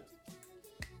 nice. Yep.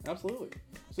 Absolutely.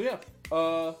 So yeah,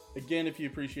 again, we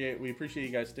appreciate you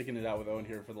guys sticking it out with Owen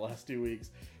here for the last 2 weeks,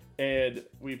 and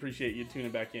we appreciate you tuning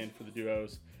back in for the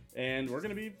duos. And we're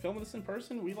gonna be filming this in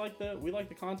person. We like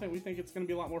the content. We think it's gonna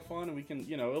be a lot more fun, and we can,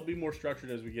 it'll be more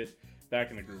structured as we get back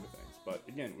in the groove of things. But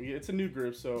again, it's a new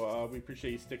group, so we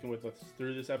appreciate you sticking with us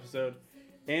through this episode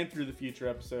and through the future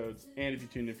episodes. And if you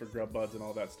tuned in for Grub Buds and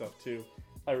all that stuff too,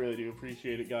 I really do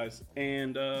appreciate it, guys.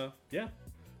 And yeah.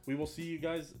 We will see you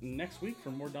guys next week for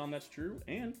more Dom That's True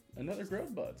and another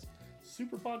Grub Buds.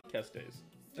 Super podcast days.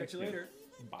 Catch you later.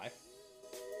 Bye.